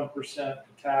 51%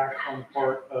 attack on the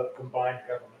part of combined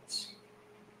governments?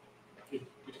 Did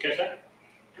you catch that?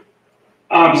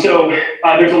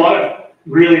 There's a lot of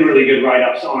really, really good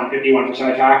write-ups on 51%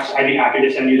 attacks. I'd be happy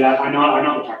to send you that. I'm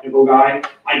not the technical guy.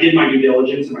 I did my due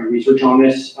diligence and my research on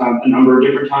this a number of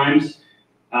different times.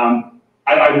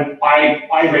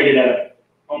 I rated at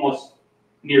almost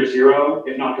near zero,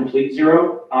 if not complete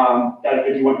zero, that a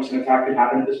 51% attack could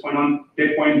happen at this point on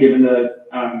Bitcoin, given the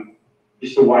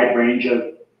just the wide range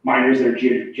of miners that are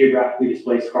geographically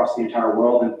displaced across the entire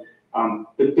world, and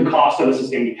the cost of a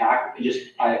sustained attack.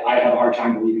 I have a hard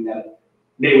time believing that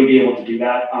they would be able to do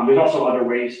that. There's also other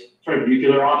ways, sort of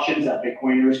nuclear options that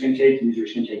Bitcoiners can take,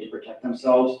 users can take to protect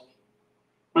themselves.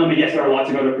 But yes, there are lots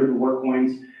of other proof of work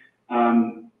coins.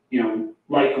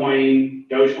 Litecoin,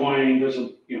 Dogecoin, there's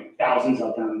thousands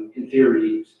of them in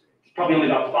theory. It's probably only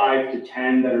about 5 to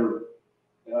 10 that are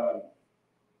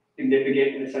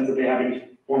significant in the sense that they have any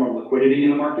form of liquidity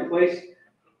in the marketplace.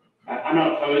 I'm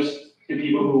not opposed to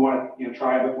people who want to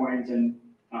try other coins and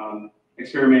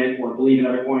experiment or believe in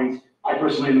other coins. I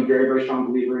personally am a very, very strong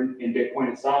believer in Bitcoin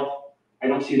itself. I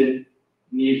don't see the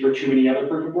need for too many other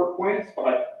proof of work coins,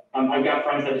 but I've got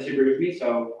friends that disagree with me,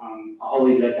 so I'll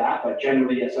leave it at that. But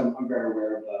generally, yes, I'm very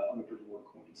aware of the proof of work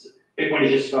coins. Bitcoin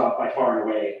is just by far and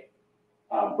away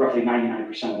roughly 99%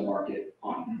 of the market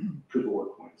on proof of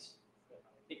work coins. I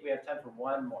think we have time for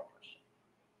one more question.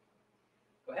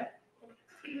 Go ahead.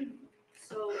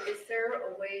 So is there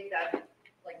a way that,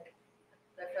 like,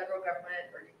 the federal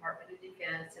government or Department of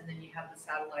Defense, and then you have the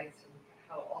satellites and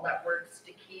how all that works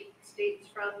to keep states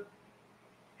from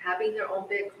having their own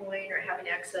Bitcoin or having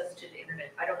access to the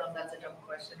internet? I don't know if that's a dumb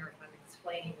question or if I'm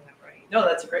explaining that right. No,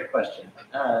 that's a great question.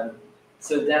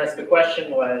 So Dennis, the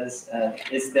question was,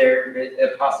 is there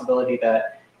a possibility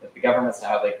that if the governments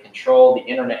have like control the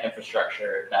internet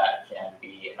infrastructure, that can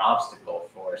be an obstacle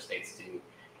for states to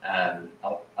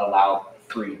allow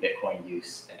free Bitcoin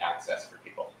use and access for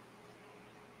people?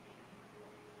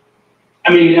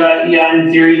 I mean, yeah,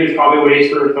 in theory, there's probably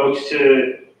ways for folks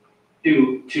to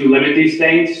limit these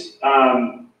things.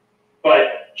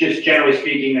 But just generally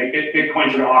speaking, like Bitcoin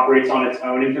sort of operates on its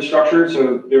own infrastructure.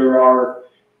 So there are,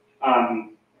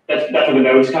 that's where the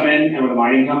nodes come in and where the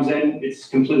mining comes in. It's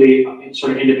completely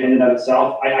sort of independent of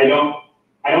itself. I don't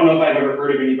know if I've ever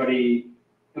heard of anybody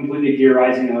completely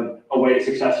theorizing a way to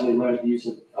successfully limit the use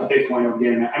of Bitcoin over the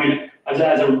internet. I mean, as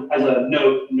a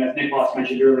note, as Niklas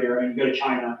mentioned earlier, I mean, you go to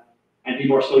China and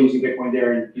people are still using Bitcoin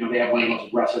there, and they have one of the most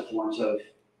aggressive forms of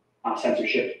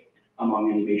censorship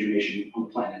among any major nation on the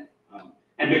planet.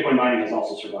 And Bitcoin mining has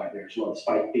also survived there as well,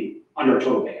 despite being under a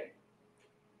total ban.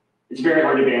 It's very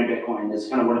hard to ban Bitcoin. It's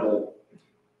kind of one of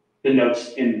the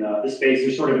notes in the space.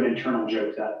 There's sort of an internal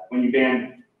joke that when you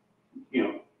ban,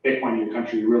 Bitcoin in your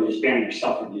country, you're really just banning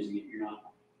yourself from using it. You're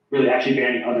not really actually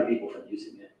banning other people from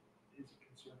using it.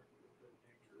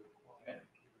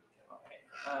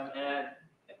 And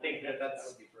I think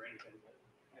that's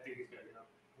think he's good,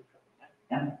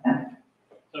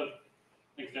 So,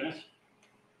 thanks, Dennis.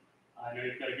 I know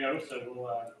you've got to go, so we'll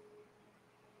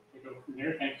take over from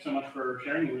here. Thank you so much for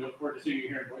sharing, and we look forward to seeing you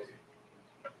here in Boise.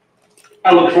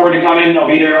 I look forward to coming. I'll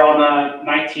be there on the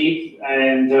 19th,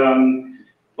 and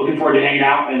looking forward to hanging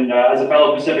out. And as a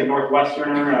fellow Pacific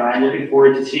Northwesterner, I'm looking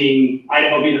forward to seeing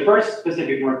Idaho be the first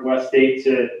Pacific Northwest state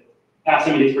to pass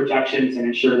some of these protections and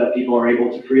ensure that people are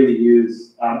able to freely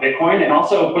use Bitcoin, and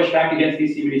also push back against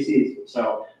these CBDCs.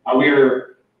 So we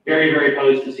are very, very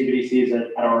opposed to CBDCs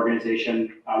at our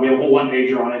organization. We have a whole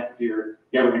one-pager on it if you're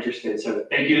ever interested. So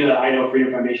thank you to the Idaho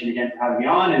Freedom Foundation again for having me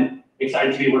on, and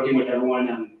excited to be working with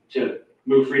everyone to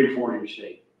move freedom forward in your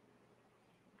state.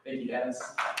 Thank you, Dennis.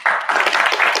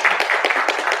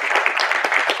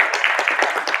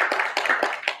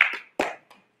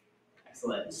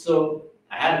 Excellent. So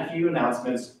I had a few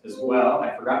announcements as well.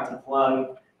 I forgot to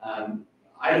plug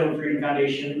Idaho Freedom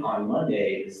Foundation on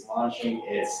Monday is launching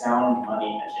its Sound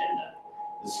Money Agenda.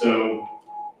 So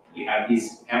we have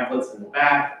these pamphlets in the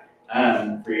back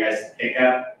for you guys to pick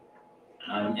up.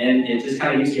 And it just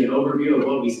kind of gives you an overview of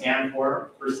what we stand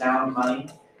for sound money,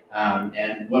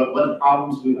 and what the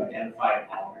problems we've identified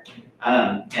are.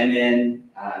 And then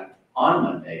on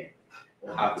Monday,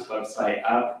 we'll have this website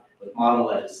up with model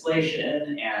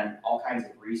legislation and all kinds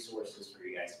of resources for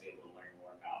you guys to be able to learn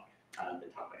more about the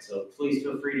topic. So please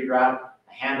feel free to grab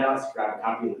a handout, grab a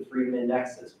copy of the Freedom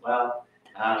Index as well.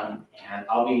 And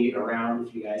I'll be around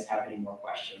if you guys have any more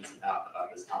questions about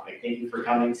this topic. Thank you for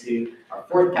coming to our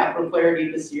 4th Capital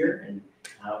Clarity this year, and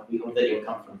we hope that you'll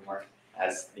come for more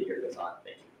as the year goes on.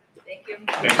 Thank you.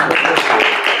 Thank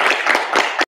you.